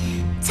魅力，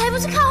才不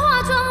是靠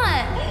化妆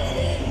嘞！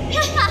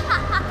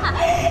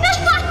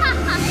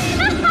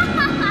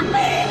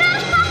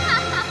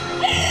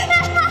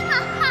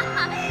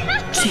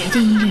决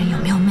定一个人有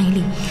没有魅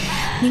力，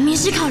明明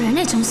是靠人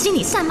类从心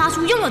里散发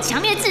出拥有强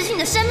烈自信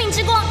的生命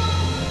之光。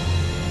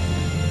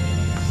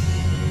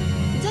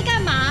 干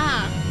嘛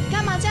啊？你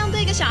干嘛这样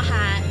对一个小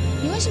孩？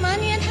你为什么要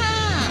虐他？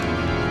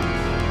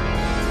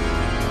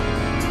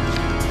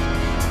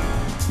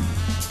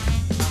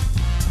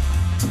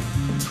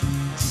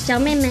小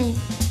妹妹，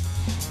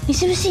你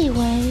是不是以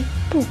为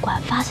不管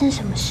发生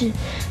什么事，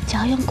只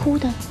要用哭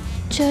的，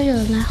就有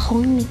人来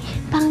哄你、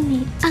帮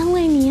你、安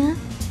慰你啊？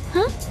啊？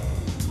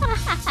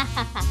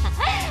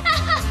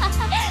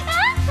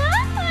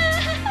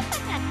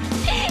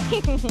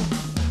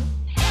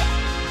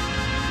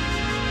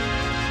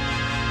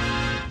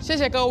谢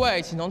谢各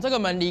位，请从这个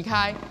门离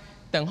开，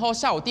等候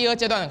下午第2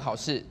阶段的考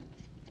试。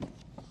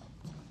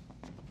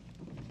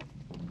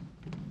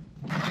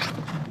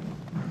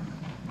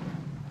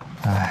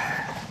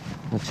唉，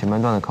这前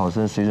半段的考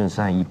生水准是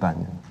很一般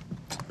的，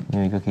没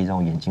有一个可以让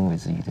我眼睛为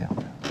之一亮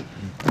的。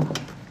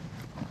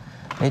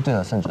哎，对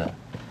了，盛准，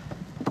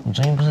你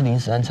昨天不是临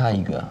时安插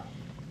一个，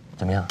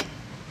怎么样？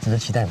值得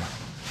期待吗？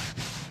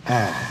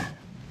哎，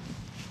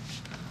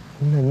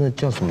那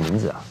叫什么名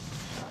字啊？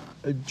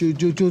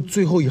就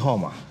最后1号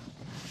嘛。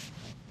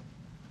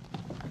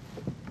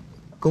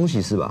 恭喜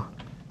是吧？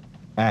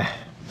哎，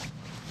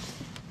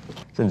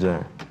郑主任，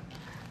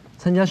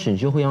参加选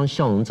秀会要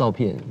笑容照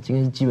片，应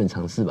该是基本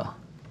常识吧？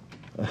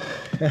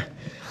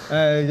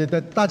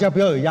大家不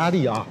要有压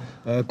力啊，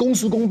公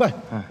事公办，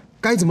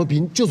该怎么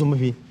评就怎么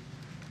评，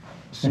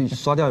所以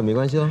刷掉也没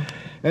关系哦。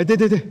哎，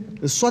对，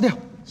刷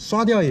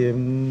掉也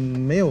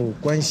没有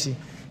关系，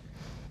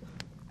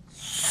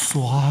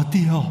刷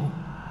掉。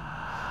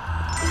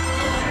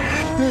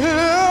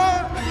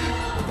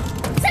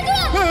 拜托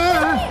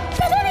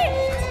你！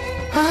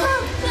啊！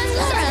真是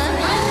人！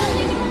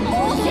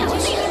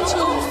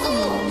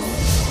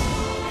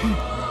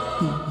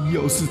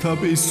要是他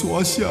被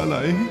刷下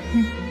来，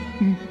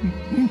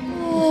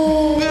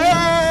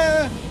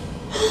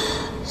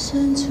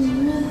沈主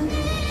任，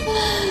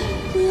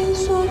不要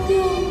刷掉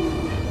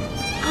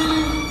我！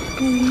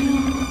不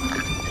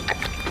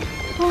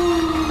要！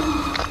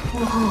我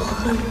好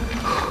恨！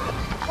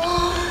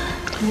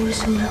你为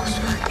什么要刷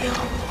掉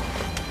我？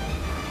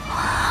我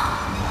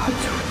要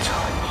诅咒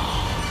你！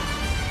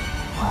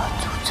我要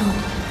诅咒你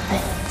一辈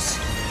子！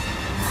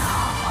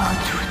我要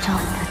诅咒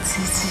你的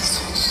子子孙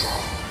孙！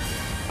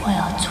我要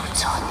诅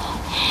咒你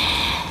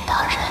到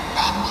人类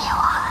灭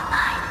亡的那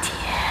一天！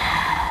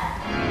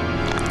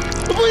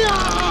不要！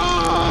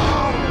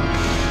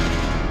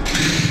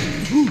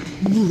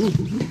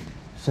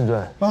盛主任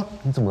啊，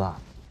你怎么了？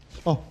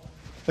哦，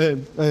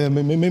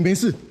没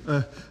事，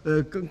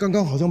刚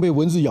刚好像被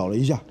蚊子咬了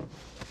一下，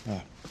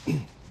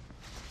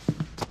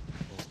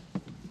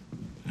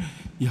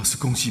要是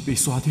恭喜被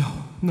刷掉，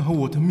那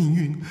我的命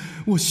运，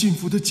我幸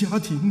福的家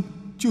庭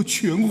就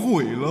全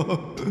毁了。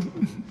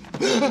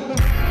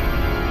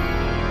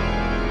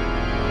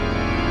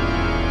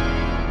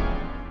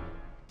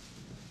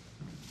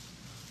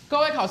各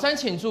位考生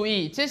请注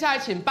意，接下来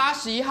请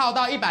81号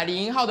到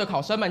101号的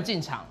考生们进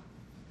场。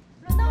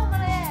轮到我们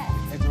了耶！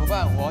哎，怎么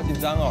办？我好紧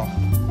张哦。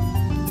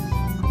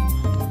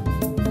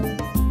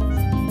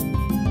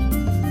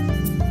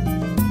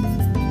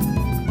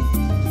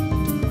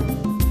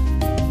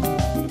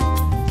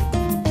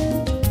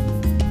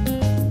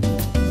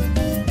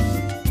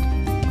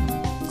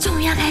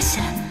终于要开始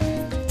了，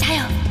加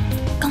油！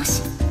恭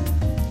喜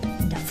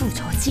你的复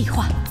仇计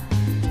划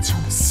从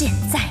现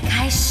在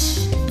开始。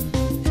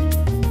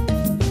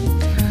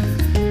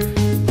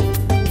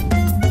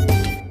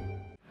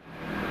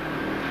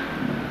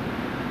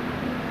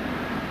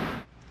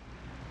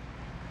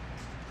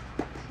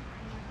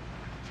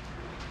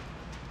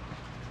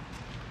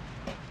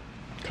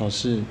考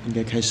试应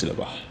该开始了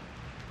吧？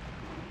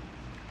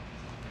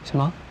什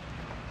么？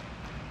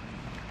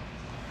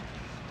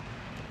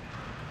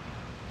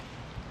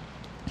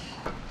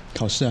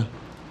考试啊？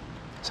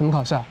什么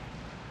考试啊？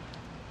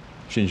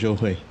选秀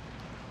会。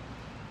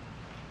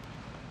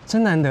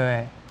真难得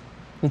哎，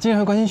你竟然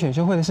会关心选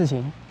秀会的事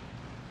情。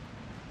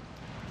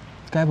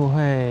该不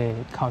会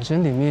考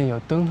生里面有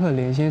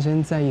𝗕𝗃𝗵 先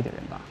生在意的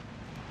人吧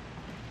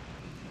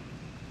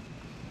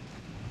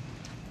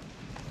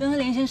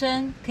？𝗕𝗃𝗵 先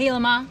生，可以了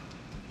吗？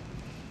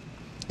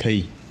可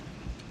以。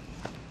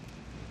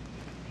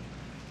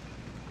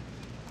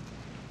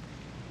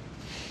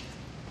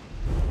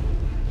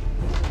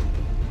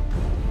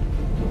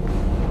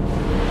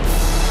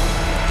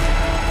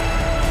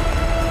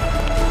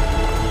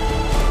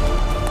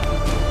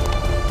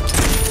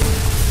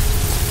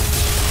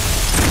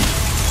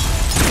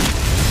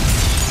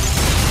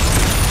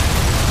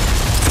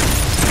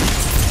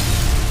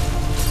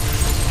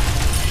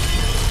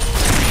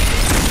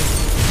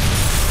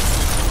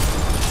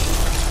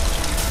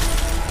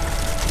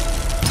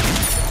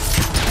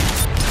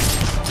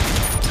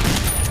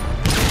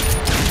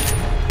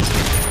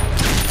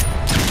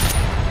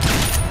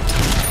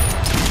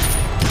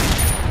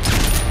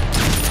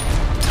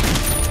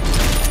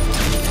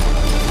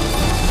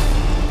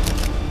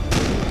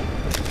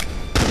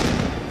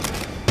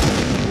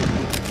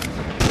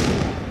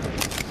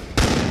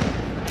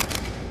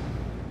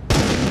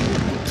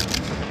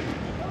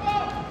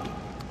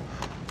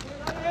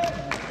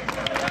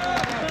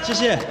谢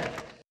谢。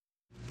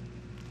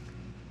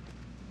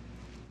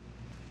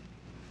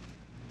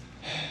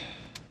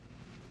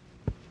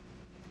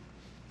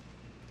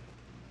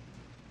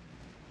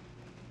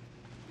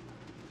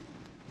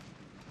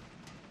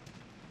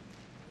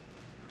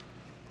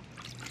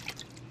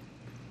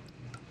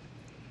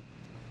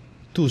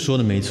杜说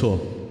的没错，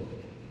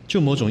就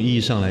某种意义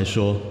上来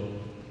说，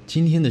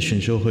今天的选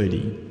秀会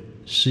里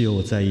是有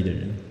我在意的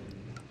人。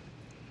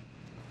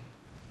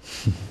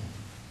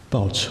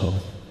报仇。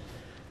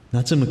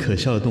拿这么可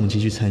笑的动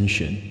机去参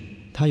选，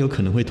他有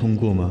可能会通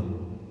过吗？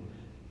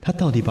他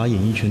到底把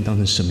演艺圈当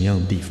成什么样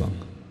的地方？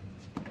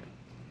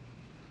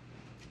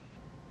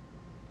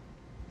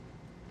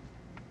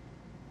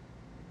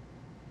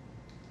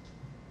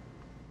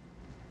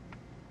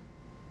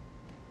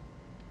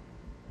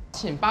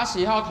请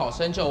81号考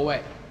生就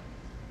位。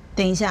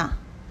等一下，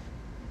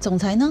总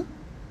裁呢？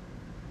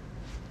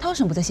他为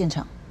什么不在现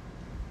场？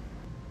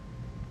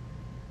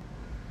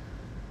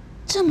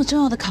这么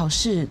重要的考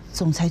试，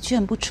总裁居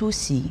然不出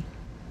席，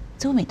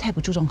邹美太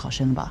不注重考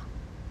生了吧？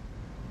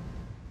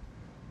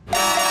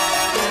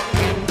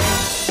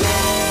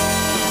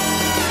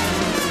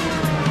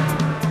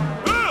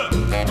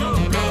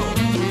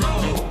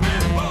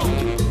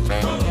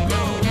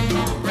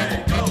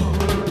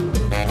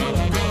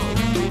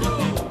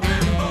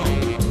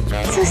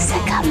这是在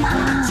干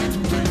嘛？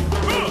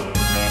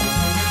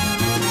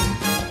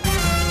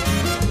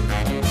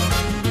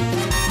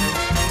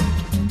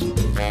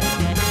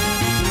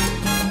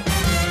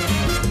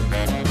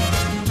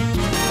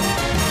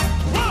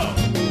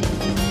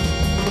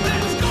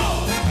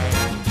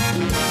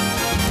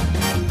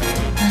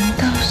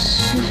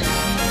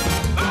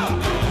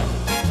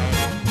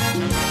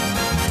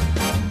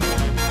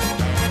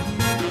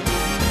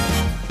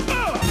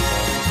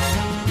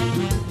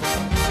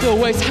各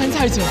位参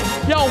赛者，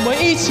让我们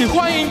一起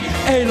欢迎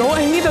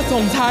L&E 的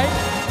总裁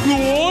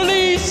萝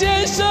莉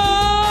先生。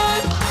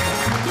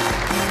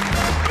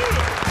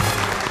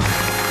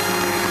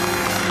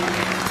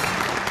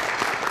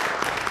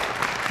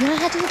原来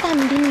他就是大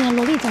名鼎鼎的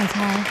萝莉总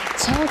裁，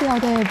超屌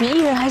的，比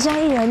艺人还像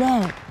艺人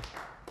呢。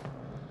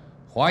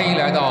欢迎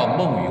来到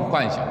梦与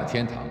幻想的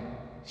天堂，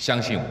相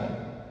信我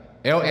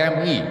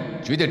 ，L&E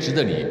绝对值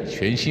得你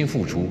全心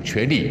付出、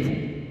全力以赴。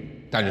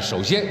但是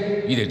首先，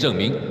你得证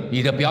明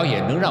你的表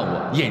演能让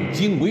我眼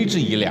睛为之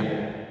一亮。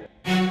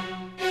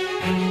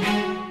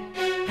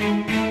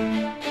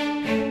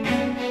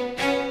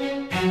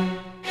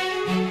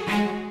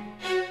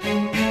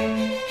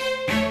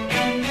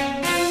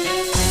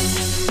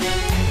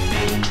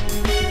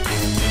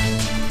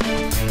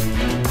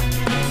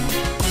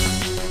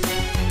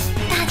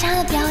大家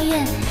的表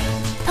演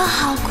都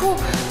好酷，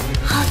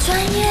好专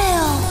业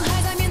哦。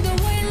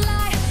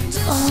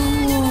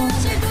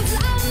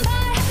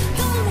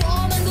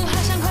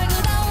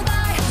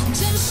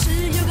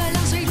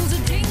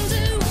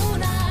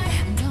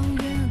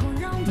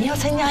你要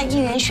参加艺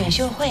人选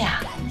秀会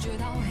啊？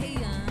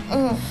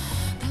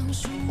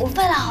我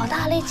费了好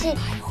大力气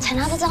才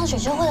拿到这张选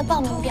秀会的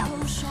报名表，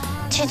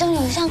其中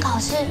有一项考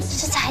试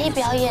是才艺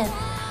表演。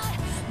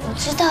我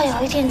知道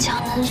有一点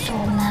强人所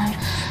难，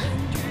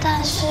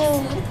但是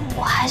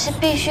我还是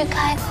必须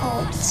开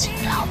口请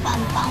老板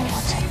帮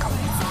我这个忙。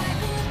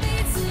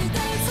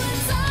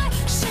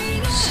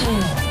是。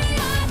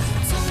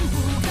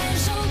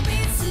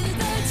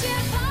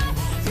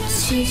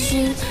其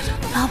实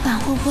老板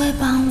会不会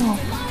帮我，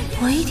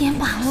我一点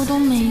把握都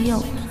没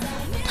有。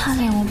他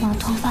连我把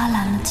头发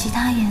染了其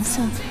他颜色，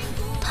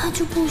他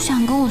就不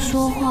想跟我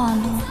说话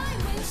了。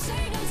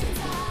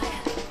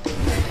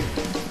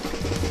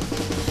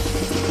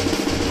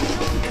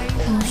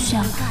我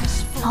想，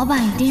老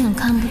板一定很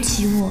看不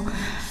起我，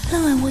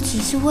认为我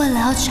只是为了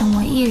要成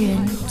为艺人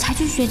才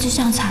去学这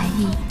项才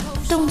艺，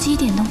动机一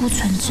点都不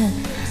纯正，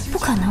不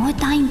可能会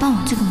答应帮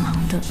我这个忙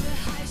的。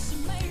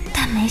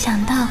但没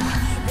想到，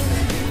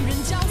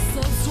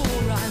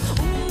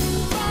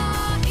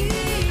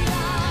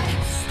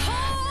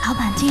老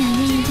板竟然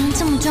愿意将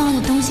这么重要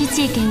的东西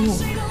借给我，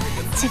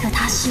这个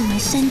他视为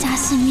身家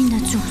性命的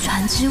祖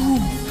传之物。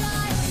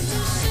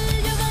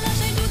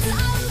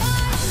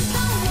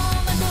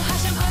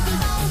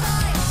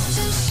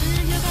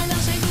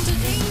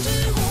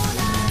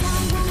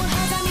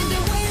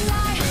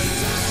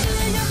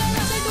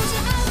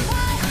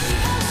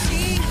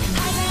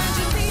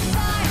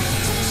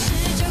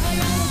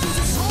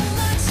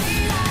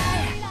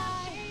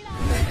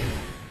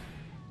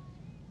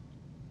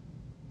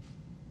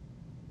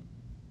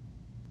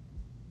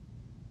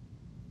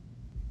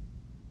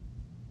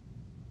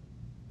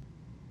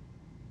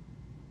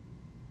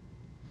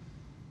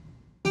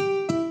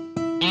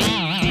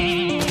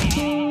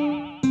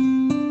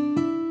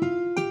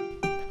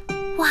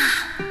哇，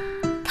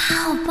他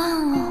好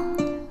棒哦！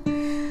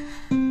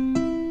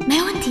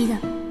没问题的，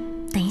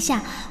等一下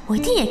我一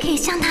定也可以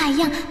像他一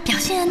样表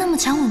现得那么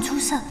沉稳出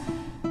色。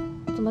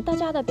怎么大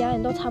家的表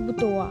演都差不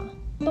多啊？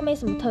都没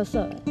什么特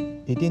色哎。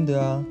一定的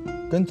啊，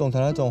跟总裁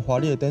那种华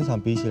丽的登场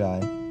比起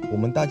来，我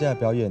们大家的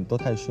表演都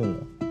太顺了。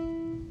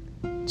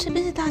这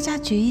边是大家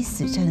决一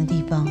死战的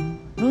地方，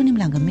如果你们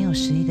两个没有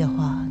实力的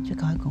话，就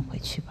赶快滚回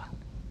去吧。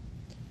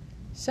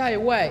下一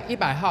位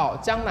100号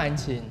江南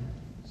晴。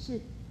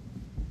是。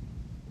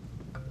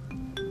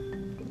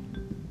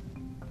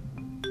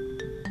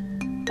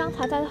刚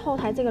才在后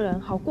台这个人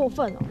好过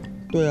分哦。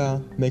对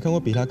啊，没看过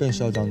比他更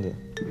嚣张的。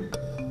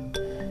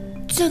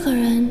这个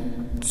人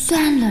虽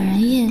然惹人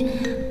厌，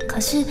可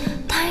是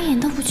他一点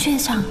都不怯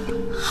场，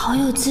好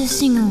有自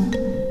信哦。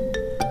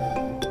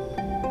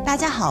大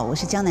家好，我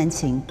是江南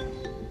晴。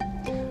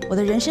我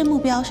的人生目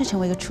标是成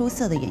为一个出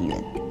色的演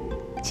员，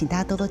请大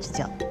家多多指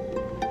教。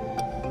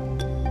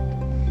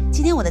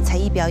今天我的才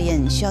艺表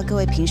演需要各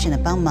位评审的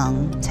帮忙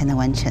才能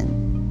完成。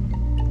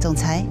总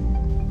裁，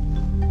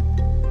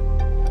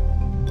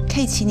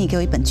可以请你给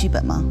我一本剧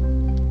本吗？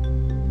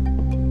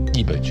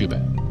一本剧本，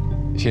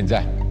现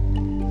在？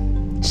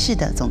是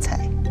的，总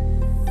裁。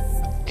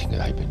请给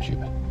他一本剧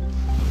本。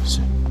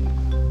是。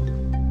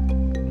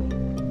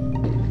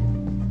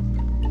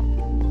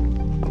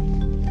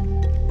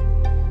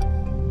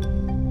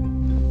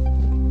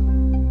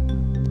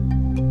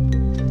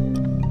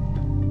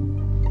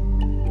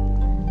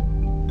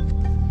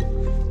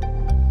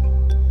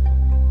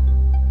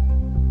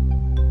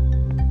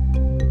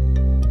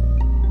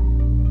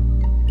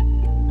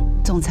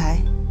总裁，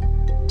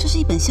这是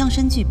一本相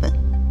声剧本。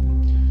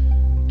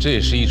这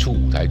也是一出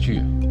舞台剧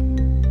啊。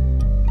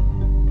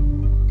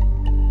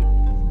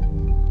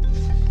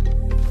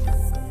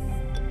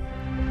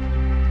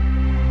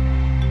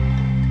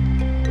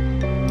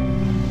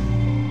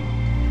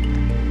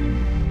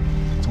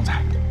总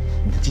裁，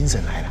你的精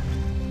神来了。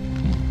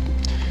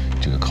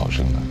这个考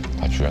生呢，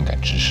他居然敢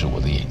直视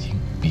我的眼睛，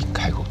并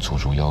开口做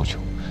出要求，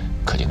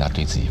可见他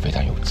对自己非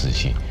常有自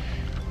信，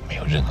没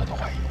有任何的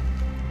怀疑。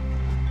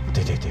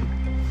对对对，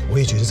我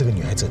也觉得这个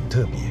女孩子很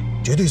特别，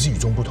绝对是与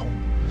众不同。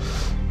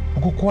不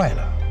过怪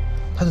了，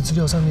他的资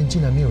料上面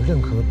竟然没有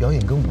任何表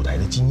演跟舞台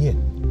的经验，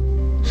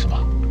是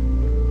吗？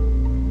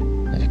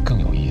那就更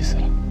有意思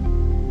了。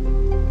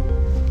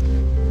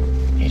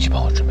你去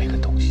帮我准备个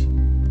东西。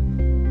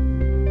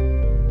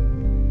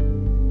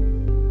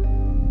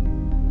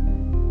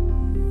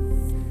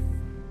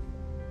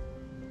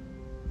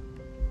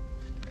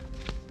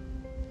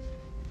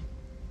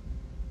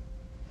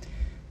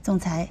总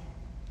裁，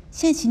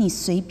现在请你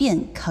随便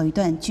考一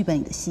段剧本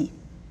里的戏。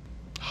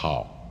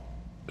好，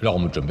让我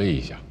们准备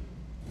一下。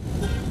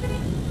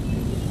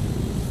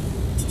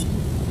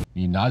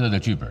你拿着的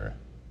剧本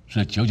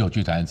是99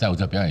剧团在我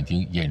这表演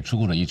厅演出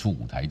过的一出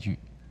舞台剧。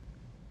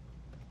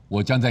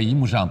我将在荧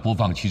幕上播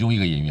放其中一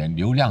个演员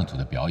刘亮祖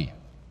的表演，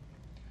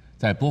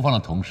在播放的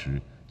同时，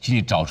请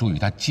你找出与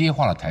他接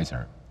话的台词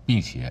儿，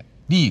并且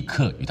立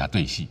刻与他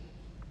对戏。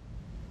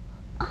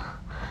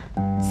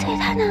这也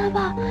太难了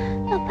吧！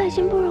要背已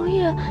经不容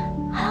易了，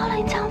还要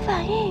临场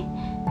反应。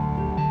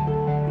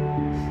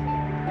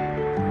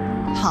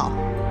好。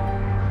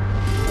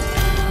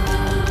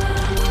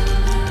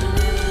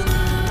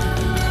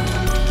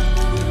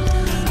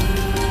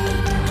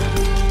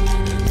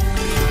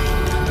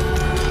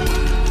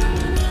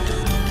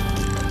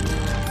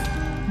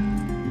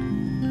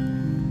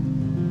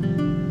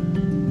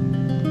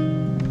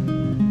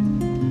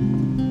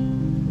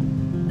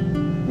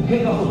你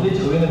可以告诉我这些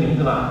球员的名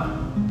字吗？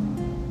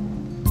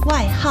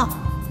外号。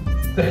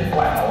对，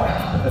外号。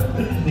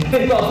你可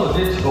以告诉我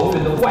这些球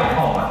员的外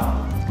号吗？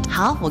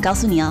好，我告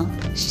诉你哦，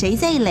谁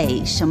在一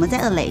垒，什么在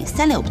二垒，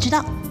三垒我不知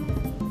道。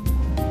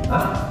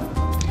啊？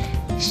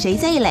谁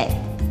在一垒，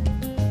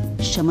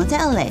什么在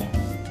二垒，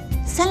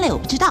三垒我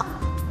不知道。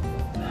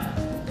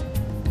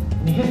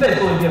你可以再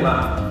说一遍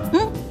吗？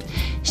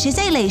谁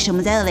在一垒，什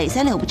么在二垒，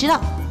三垒我不知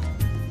道。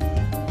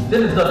你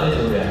真的知道这些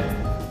球员？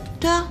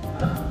对啊。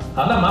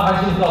好，那麻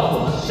烦请你告诉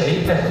我是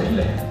谁在守一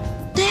垒？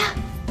对啊。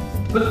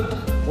不是，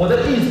我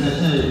的意思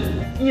是，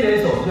一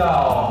垒手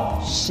叫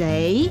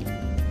谁？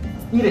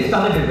一垒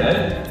上那个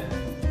人。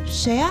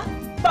谁啊？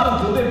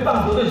棒球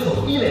队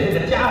守一垒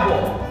那个家伙。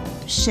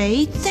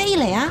谁在一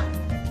垒啊？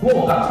问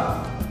我干嘛？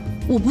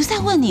我不是在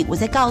问你，我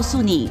在告诉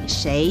你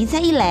谁在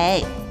一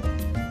垒。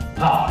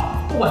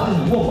好，不管是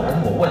你问我还是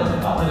我问你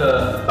啊，这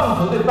个棒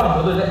球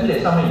队在一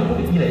垒上面有没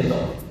有一垒手？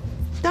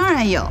当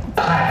然有。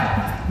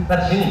哎，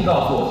那请你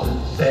告诉我是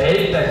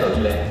谁在守一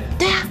垒？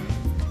对啊。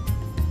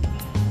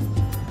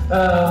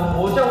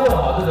我这样问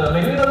好，这个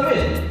每个月的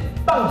月，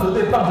棒球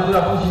队要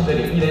付薪水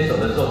给一垒手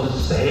的时候，是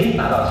谁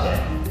拿到钱？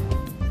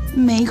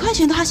每一块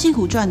钱都他辛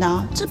苦赚的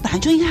啊，这本来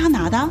就应该他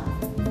拿的啊。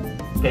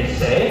给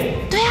谁？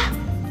对啊。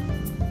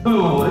不，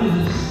我的意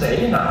思是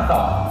谁拿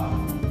到？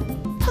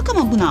他根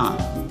本不拿。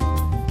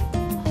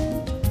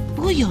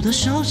不过有的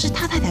时候是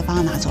他太太帮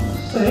他拿走了。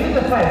谁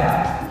的太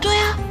太？对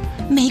啊，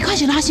每一块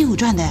钱都他辛苦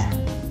赚的。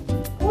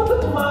我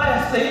的妈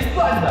呀，谁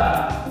赚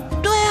的？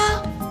对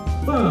啊。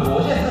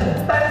我现在是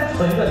很单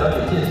纯的了解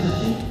一件事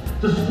情，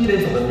就是一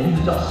垒手的名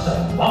字叫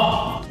什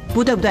么？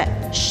不对，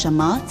什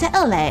么在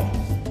二垒？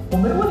我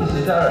没问你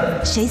谁在二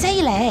垒。谁在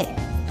一垒？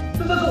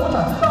这是我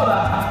想知道的。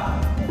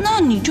那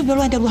你就不要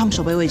乱调度他们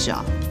守备位置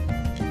啊。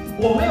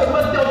我没有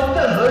乱调度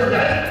任何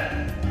人。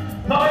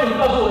麻烦你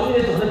告诉我一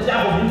垒手那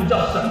家伙名字叫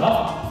什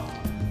么？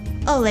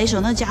二垒手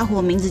那家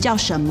伙名字叫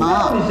什么？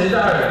我问你谁在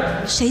二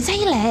垒？谁在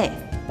一垒？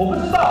我不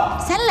知道。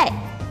三垒。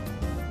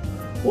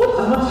我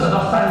怎么扯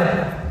到三垒？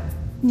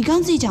你刚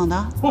刚自己讲的。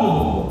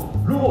不，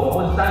如果我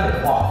问三垒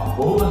的话，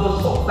我会问说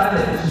守三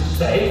垒的是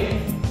谁？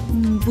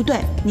不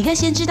对，你应该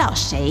先知道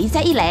谁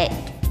在一垒。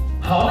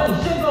好，那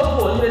你先告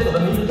诉我一垒手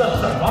的名字叫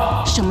什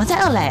么？什么在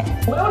二垒？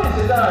我要你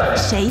谁在二垒？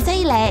谁在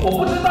一垒？我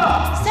不知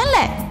道。三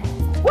垒。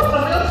我怎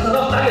么又扯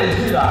到三垒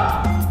去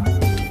了？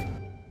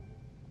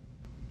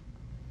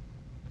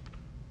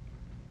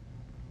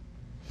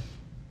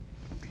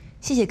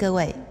谢谢各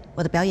位，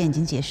我的表演已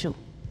经结束。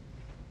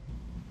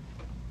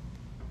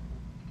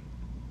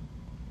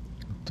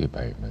对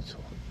白有没有错？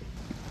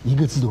一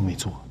个字都没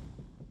错。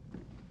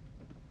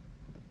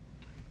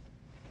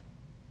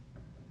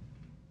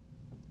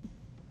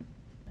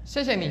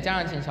谢谢你，江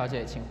然晴小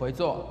姐，请回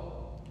座。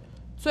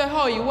最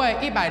后一位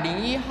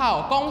101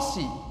号，恭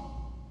喜。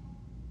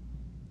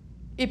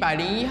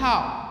101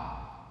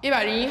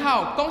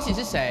号，恭喜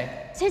是谁？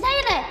谁在一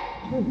垒？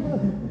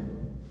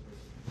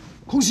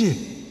恭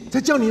喜，在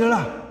叫你了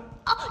啦！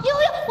哦，有，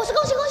我是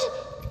恭喜。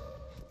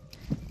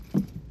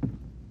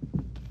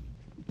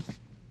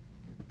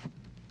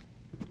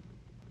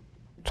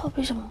作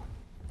弊什么？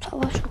才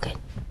会输给你。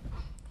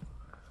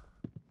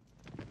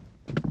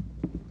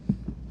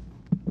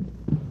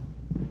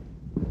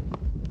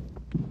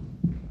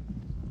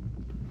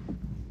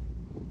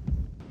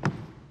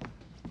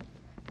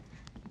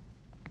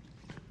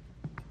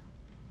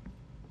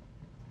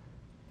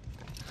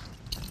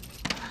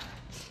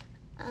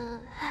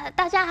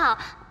大家好，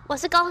我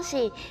是恭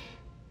喜。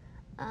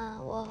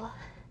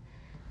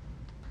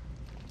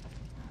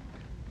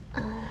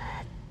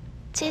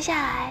接下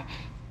来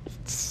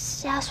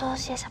是要说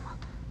些什么？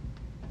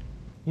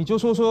你就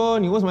说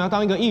你为什么要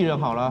当一个艺人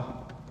好了。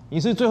你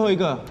是最后一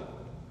个，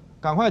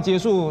赶快结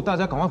束，大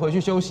家赶快回去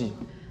休息。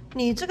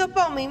你这个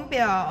报名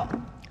表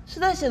实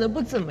在写的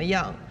不怎么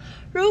样。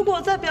如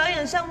果在表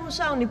演项目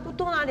上你不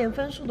多拿点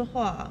分数的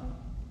话，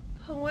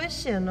很危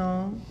险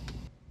哦。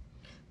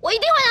我一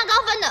定会拿高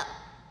分的，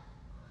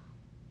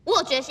我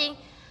有决心，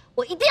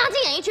我一定要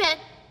进演艺圈。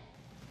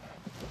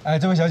哎，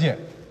这位小姐，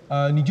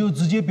你就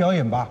直接表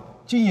演吧。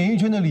进演艺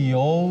圈的理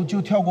由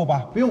就跳过吧，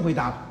不用回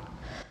答了。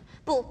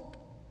不，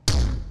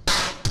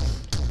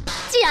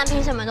既然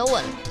评审们都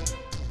问了，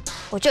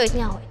我就一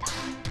定要回答。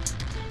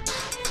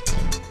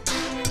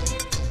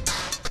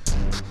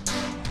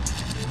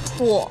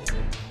我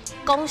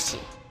恭喜，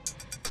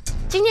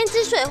今天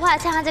之所以会来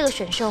参加这个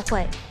选秀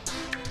会，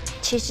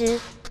其实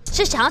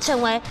是想要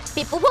成为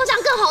比不破上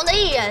更红的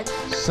艺人。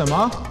什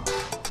么？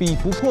比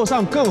不破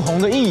上更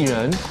红的艺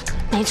人？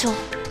没错，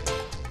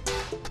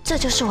这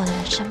就是我的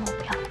人生目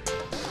标。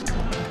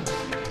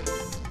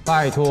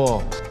拜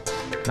托，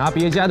拿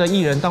别家的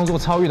艺人当做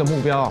超越的目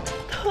标。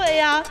对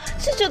呀，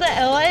是觉得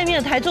LME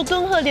的台柱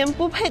𝗀𝗧濂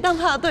不配当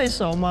他的对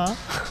手吗？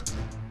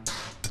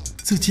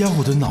这家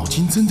伙的脑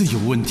筋真的有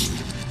问题。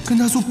跟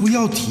他说不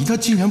要提，他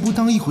竟然不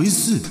当一回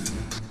事。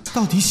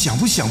到底想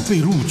不想被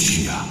录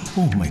取啊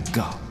 ？Oh my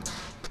god！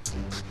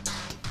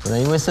 本来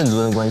因为盛主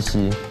任的关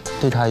系，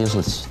对他有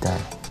所期待，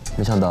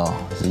没想到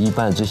是一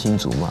般的追星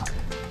族嘛，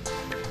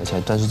而且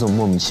还端出这种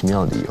莫名其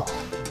妙的理由。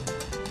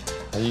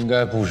他应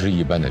该不是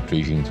一般的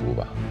追星族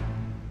吧？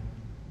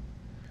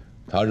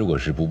他如果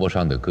是不破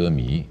上的歌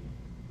迷，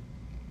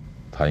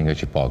他应该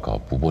去报考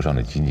不破上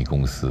的经纪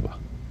公司吧？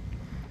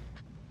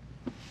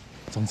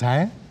总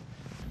裁，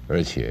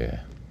而且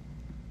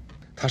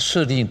他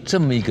设定这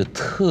么一个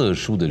特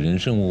殊的人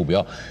生目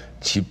标，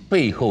其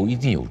背后一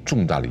定有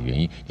重大的原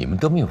因，你们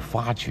都没有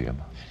发觉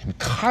吗？你们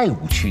太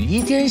无趣，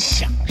一点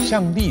想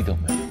象力都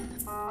没有。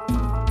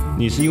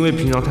你是因为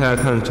平常太爱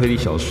看推理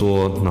小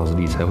说，脑子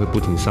里才会不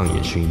停上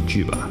演悬疑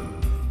剧吧？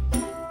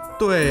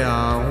对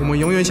啊，我们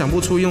永远想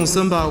不出用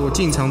𝗀𝗡𝗏我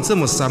进场这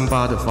么3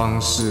八的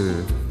方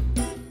式。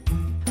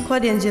快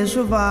点结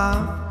束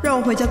吧，让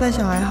我回家带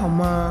小孩好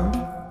吗？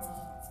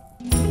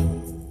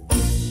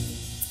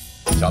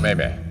小妹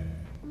妹，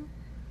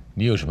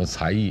你有什么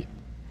才艺？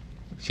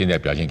现在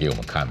表现给我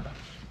们看吧。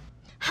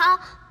好，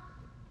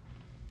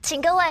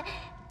请各位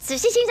仔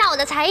细欣赏我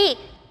的才艺。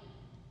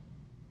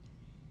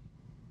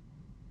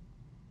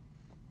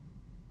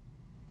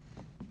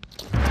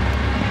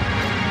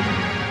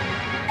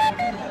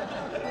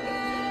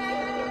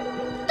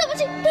对不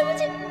起，对不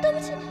起，对不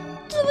起，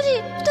对不起，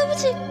对不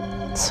起。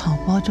草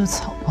包就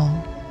草包，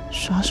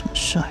耍什么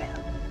帅啊？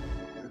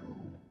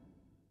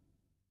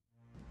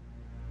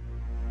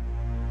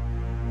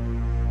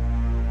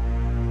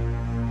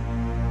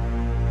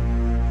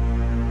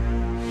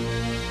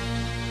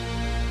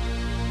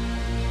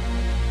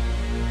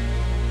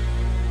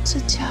这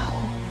家伙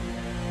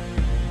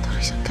到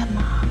底想干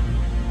嘛？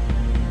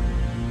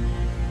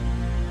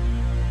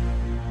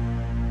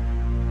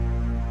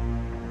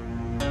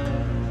他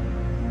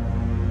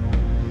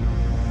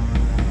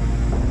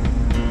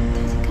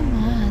在干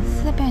嘛？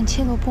是在表演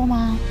切萝卜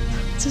吗？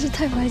真是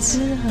太白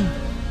痴了。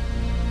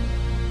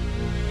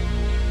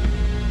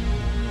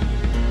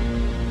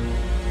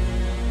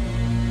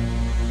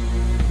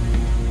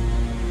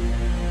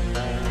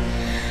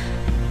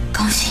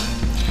恭喜，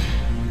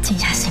静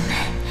下心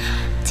来。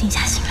静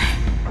下心来，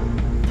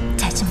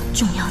在这么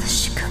重要的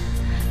时刻，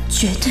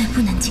绝对不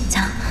能紧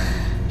张，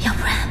要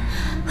不然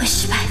会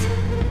失败的。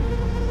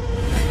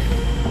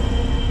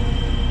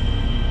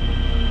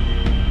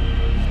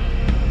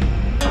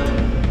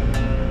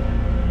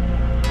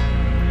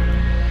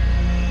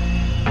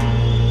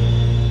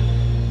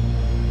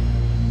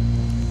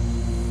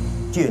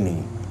借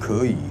你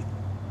可以，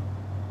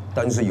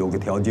但是有个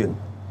条件。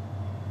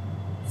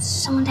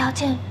什么条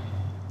件？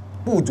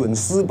不准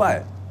失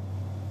败。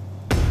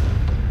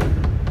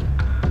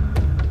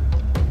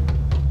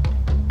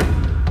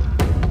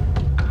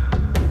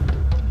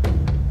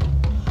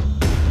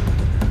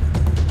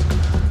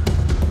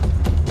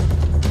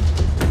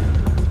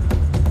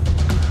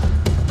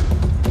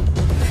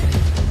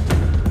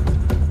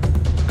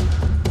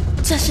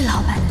这是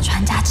老板的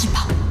传家之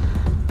宝，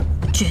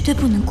绝对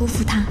不能辜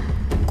负他，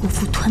辜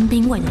负屯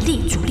兵卫的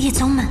列祖列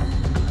宗们。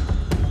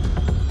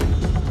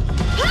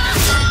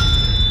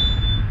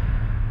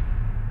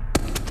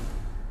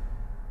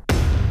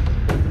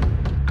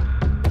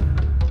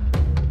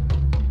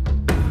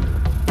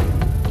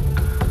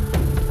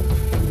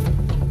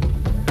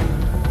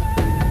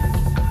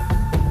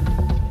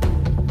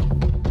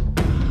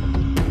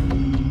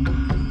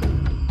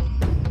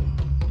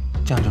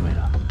这样就没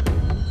了。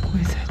我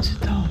也才知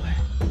道哎。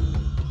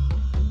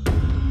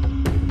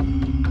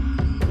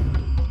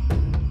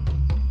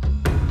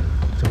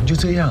怎么就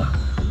这样啊？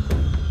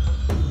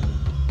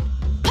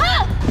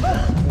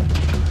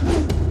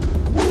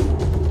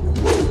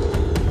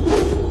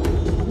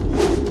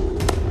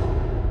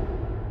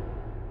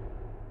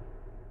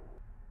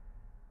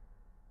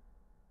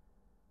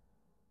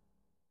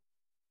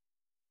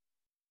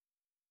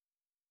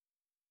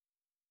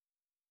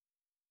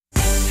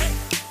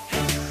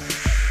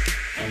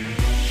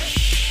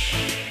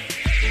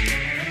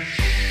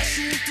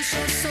是独守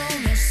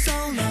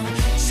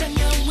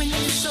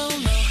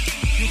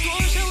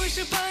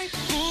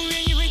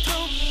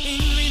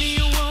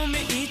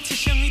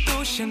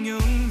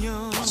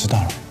我知道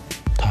了，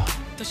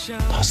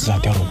他是在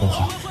雕萝卜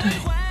花。对，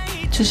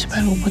这是白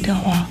萝卜雕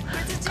花，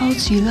高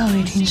级料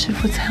理厅师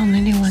傅才有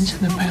能力完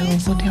成的白萝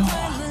卜雕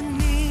花。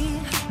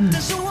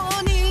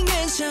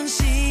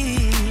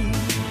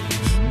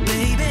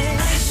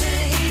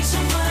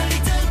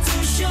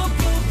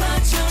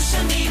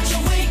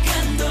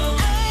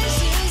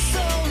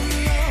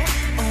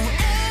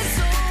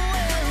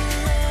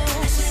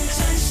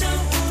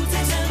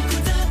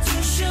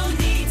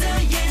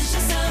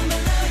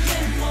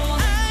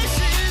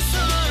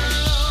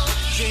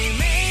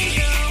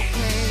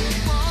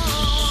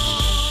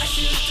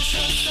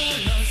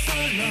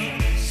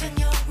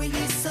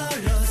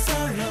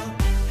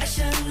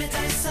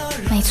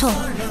没错，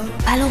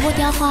白萝卜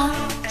雕花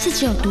是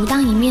只有独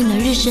当一面的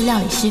日式料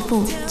理师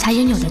傅才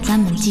拥有的专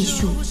门技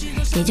术。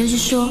也就是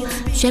说，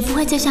学不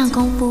会这项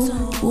功夫，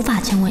无法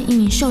成为一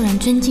名受人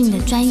尊敬的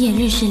专业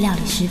日式料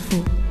理师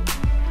傅。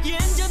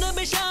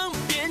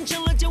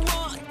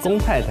龚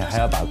太太还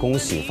要把恭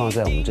喜放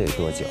在我们这里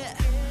多久？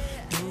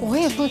我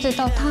也不知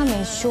道，她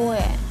没说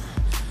哎。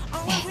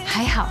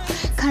还好，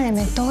客人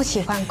们都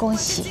喜欢恭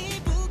喜。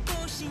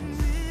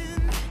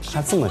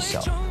她这么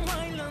小，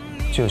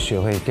就学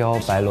会雕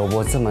白萝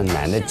卜这么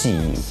难的技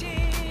艺，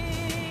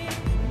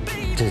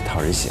真是讨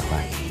人喜欢。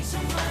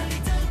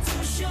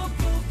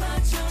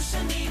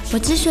我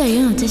之所以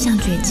拥有这项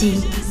绝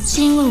技，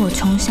是因为我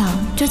从小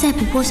就在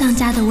不破上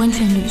家的温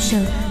泉旅社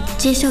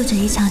接受着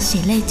一场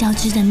血泪交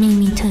织的秘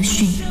密特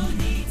训。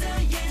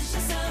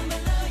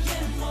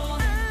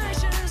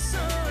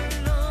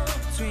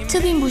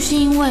这并不是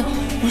因为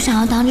我想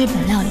要当日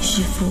本料理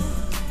师傅，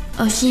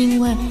而是因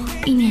为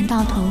一年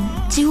到头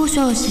几乎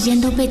所有时间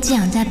都被寄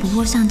养在不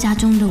破上家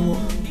中的我，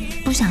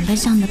不想被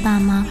上的爸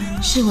妈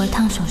视为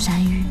烫手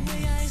山芋。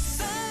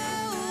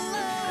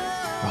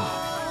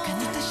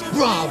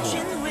Bravo！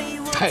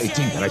 太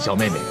精彩了，小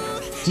妹妹，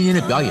今天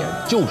的表演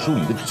就属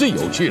你的最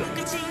有趣了。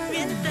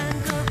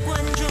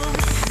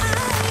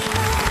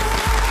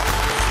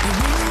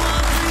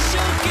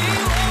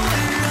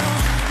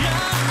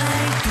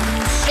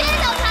谢谢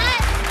总裁。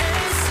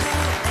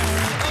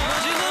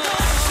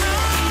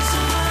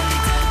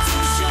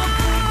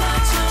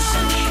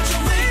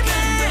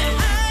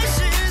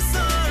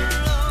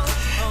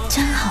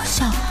真好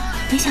笑，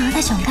没想到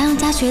在熊大用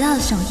家学到的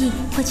手艺，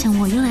会成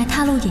我用来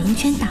踏入演艺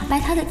圈打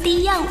败他的第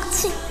一样武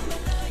器。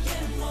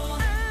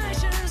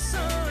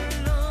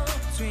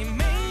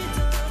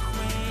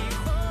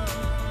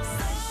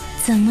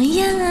怎么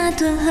样啊，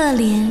敦贺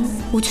莲？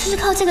我就是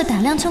靠这个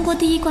胆量冲过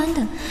第一关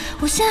的。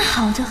我现在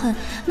好得很，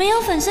没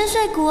有粉身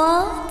碎骨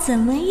哦。怎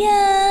么样？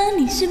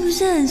你是不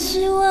是很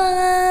失望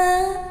啊？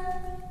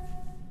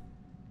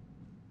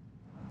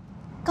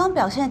刚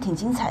表现得挺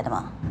精彩的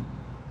嘛。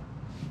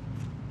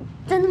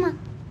真的吗？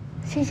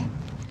谢谢。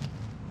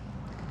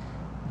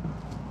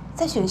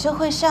在选秀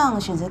会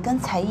上选择跟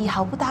才艺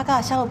毫不搭嘎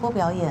的夏洛波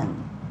表演，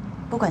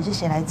不管是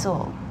谁来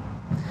做，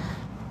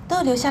都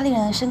有留下令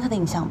人深刻的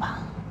印象吧。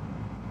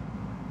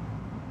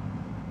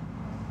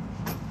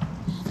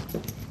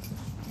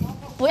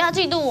不要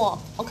嫉妒我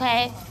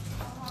 ，OK？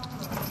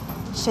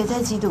 谁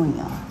在嫉妒你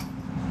啊？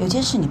有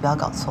件事你不要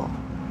搞错，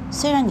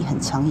虽然你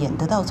很抢眼，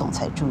得到总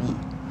裁注意，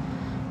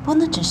不过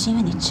那只是因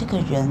为你这个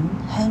人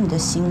还有你的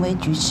行为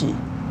举止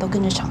都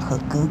跟着场合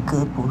格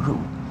格不入，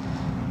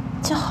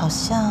就好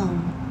像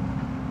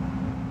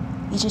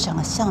一只长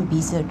得象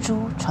鼻子的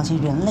猪闯进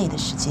人类的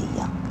世界一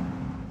样。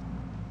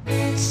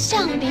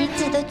象鼻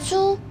子的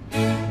猪。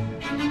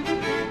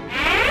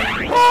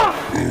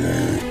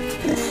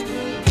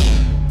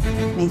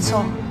没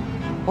错，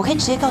我可以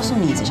直接告诉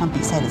你这场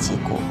比赛的结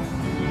果。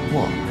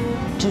我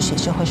只是选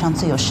秀会上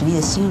最有实力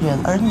的新人，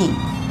而你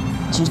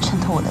只是衬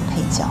托我的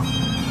配角，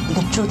一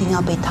个注定要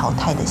被淘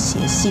汰的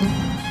谐星。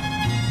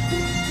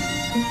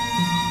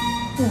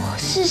我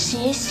是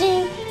谐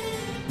星？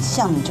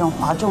像你这种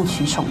哗众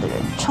取宠的人，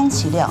充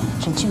其量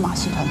只去马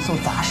戏团做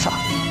杂耍。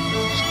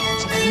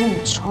这个目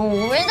中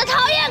无人的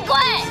讨厌鬼！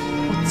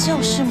我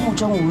就是目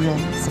中无人，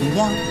怎么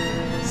样？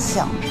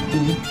象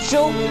鼻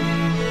猪。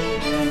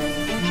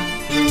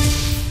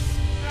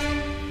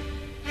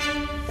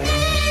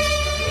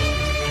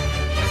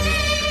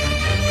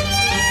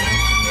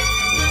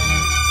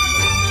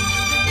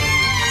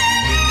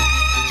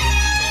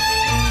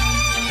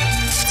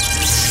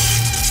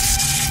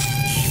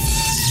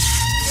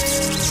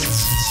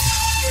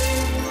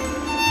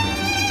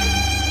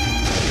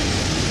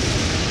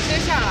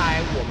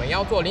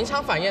要做临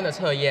场反应的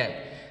测验，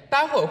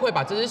待会儿会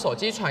把这只手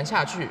机传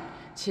下去，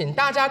请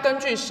大家根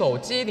据手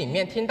机里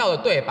面听到的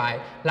对白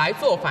来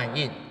做反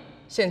应。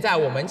现在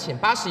我们请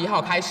81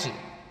号开始。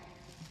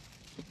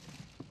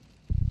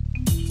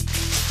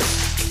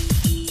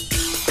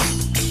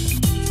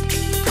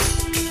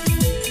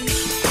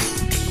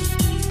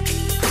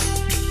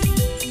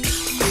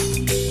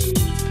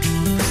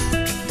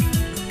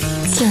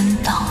真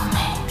倒霉，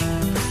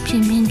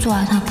偏偏坐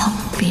在他旁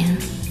边。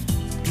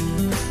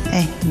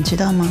哎，你知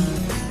道吗？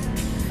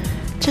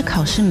这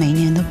考试每一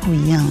年都不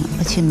一样，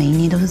而且每一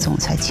年都是总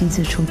裁亲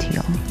自出题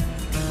哦。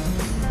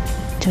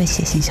这位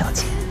写信小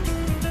姐，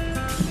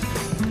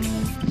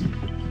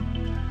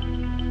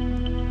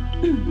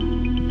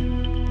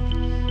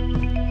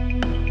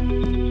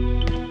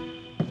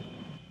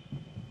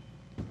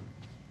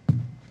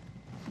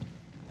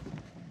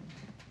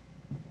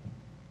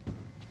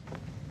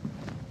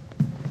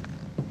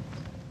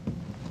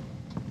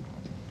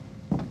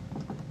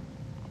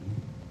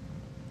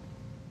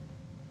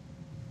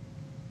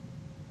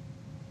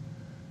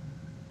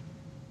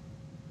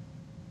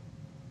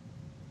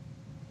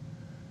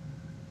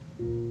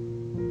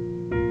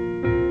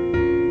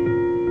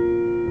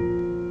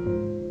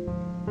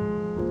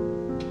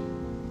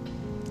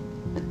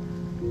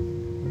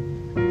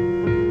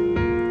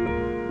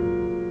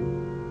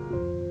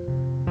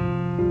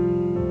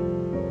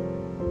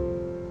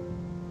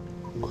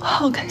我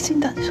好开心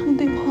打这通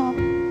电话，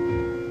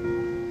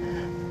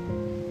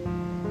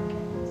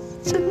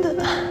真的。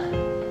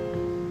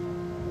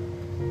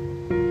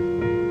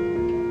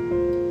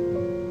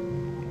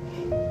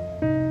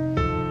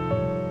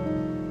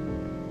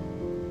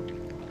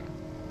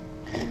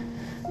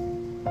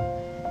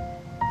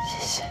谢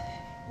谢。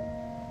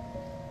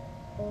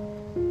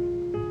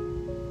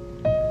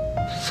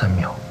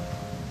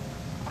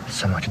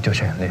3秒就掉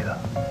下眼泪了。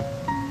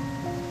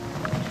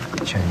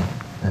Chen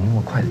能那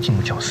么快的进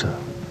入角色，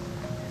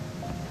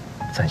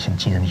展现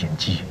惊人的演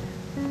技，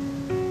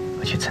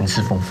而且层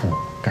次丰富，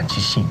感情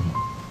细腻。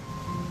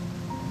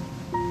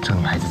这个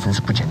女孩子真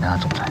是不简单啊，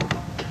总裁。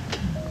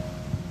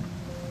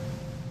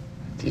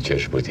的确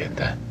是不简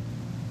单。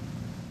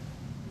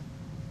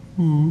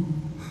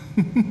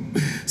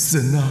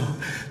神啊，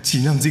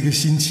请让这个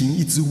心情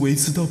一直维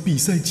持到比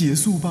赛结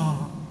束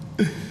吧。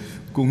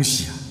恭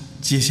喜啊，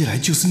接下来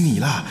就是你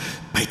啦！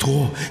拜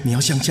托，你要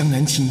像江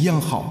南晴一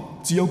样好，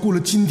只要过了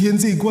今天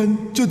这一关，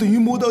就等于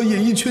摸到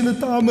演艺圈的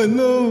大门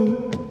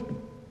了。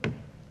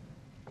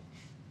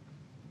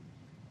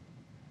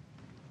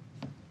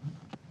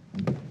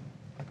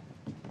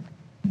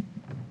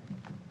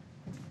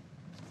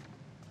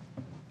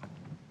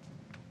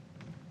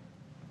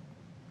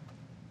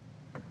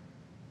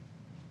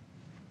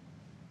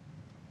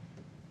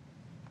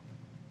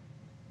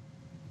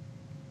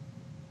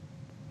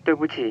对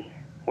不起，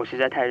我实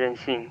在太任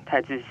性、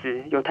太自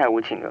私又太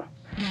无情了，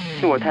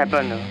是我太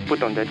笨了，不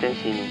懂得珍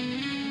惜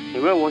你。你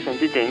为我省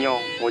吃俭用，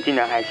我竟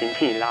然还嫌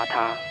弃你邋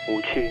遢、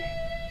无趣。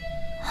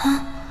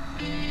啊，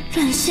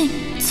任性、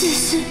自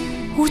私、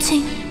无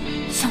情，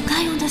熊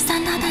该用的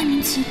3大代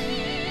名词。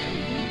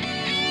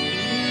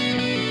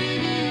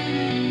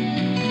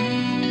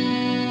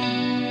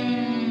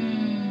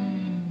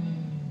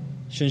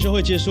选秀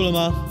会结束了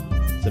吗？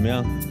怎么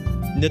样？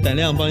你的胆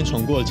量帮你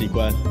闯过了几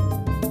关？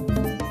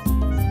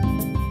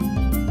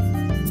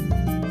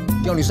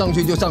叫你上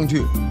去就上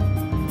去，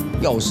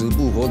要死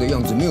不活的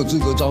样子，没有资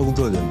格招呼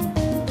客人。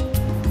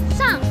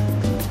上，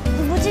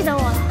你不记得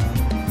我了？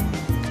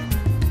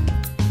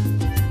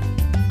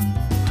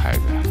孩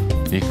子，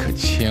你可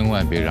千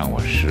万别让我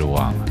失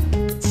望啊！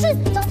是，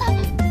总裁，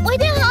我一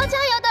定好好加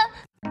油的。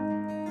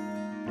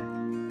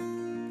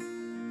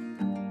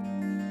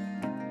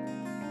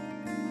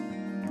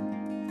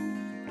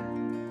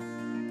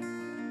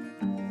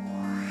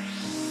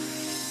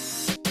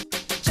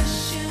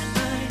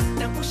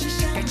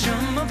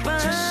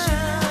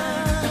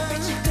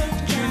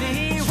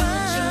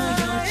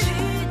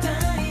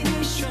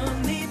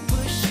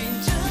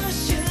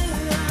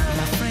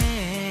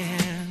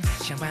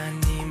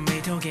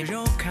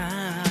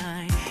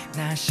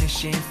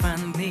嫌烦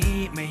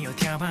你没有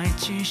挑白，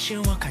其实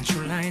我看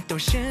出来，都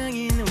是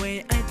因为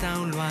爱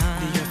捣乱。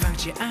你越放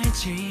弃爱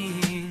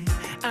情，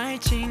爱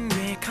情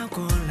越靠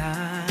过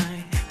来。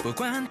不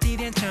管地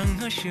点、场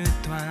合、时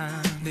段，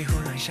你忽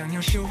然想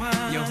要秀发，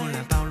又忽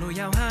然暴露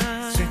要害，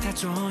随它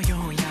左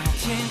右摇摆。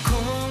天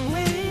空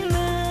微冷，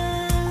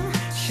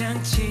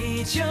想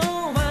起就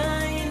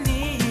爱，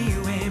你以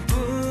为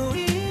不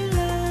依了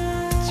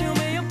就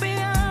没有被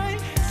爱，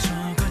错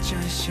过这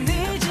些，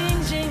你紧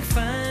紧发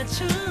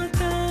着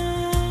呆。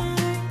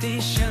地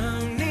上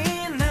呢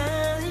喃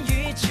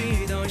语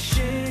句都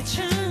是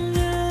真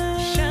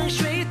爱，向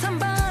谁坦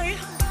白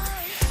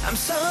 ？I'm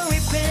sorry,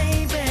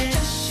 baby。这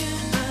是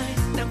爱，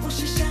但不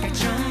是相爱，该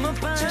怎么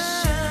办？这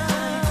是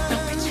爱，当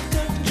被记得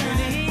有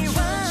你以外，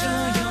所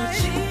有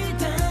期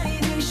待，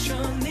你说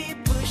你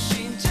不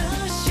信这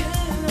些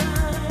爱，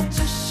这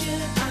些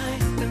爱，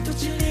但都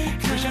尽力，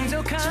不想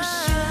走开。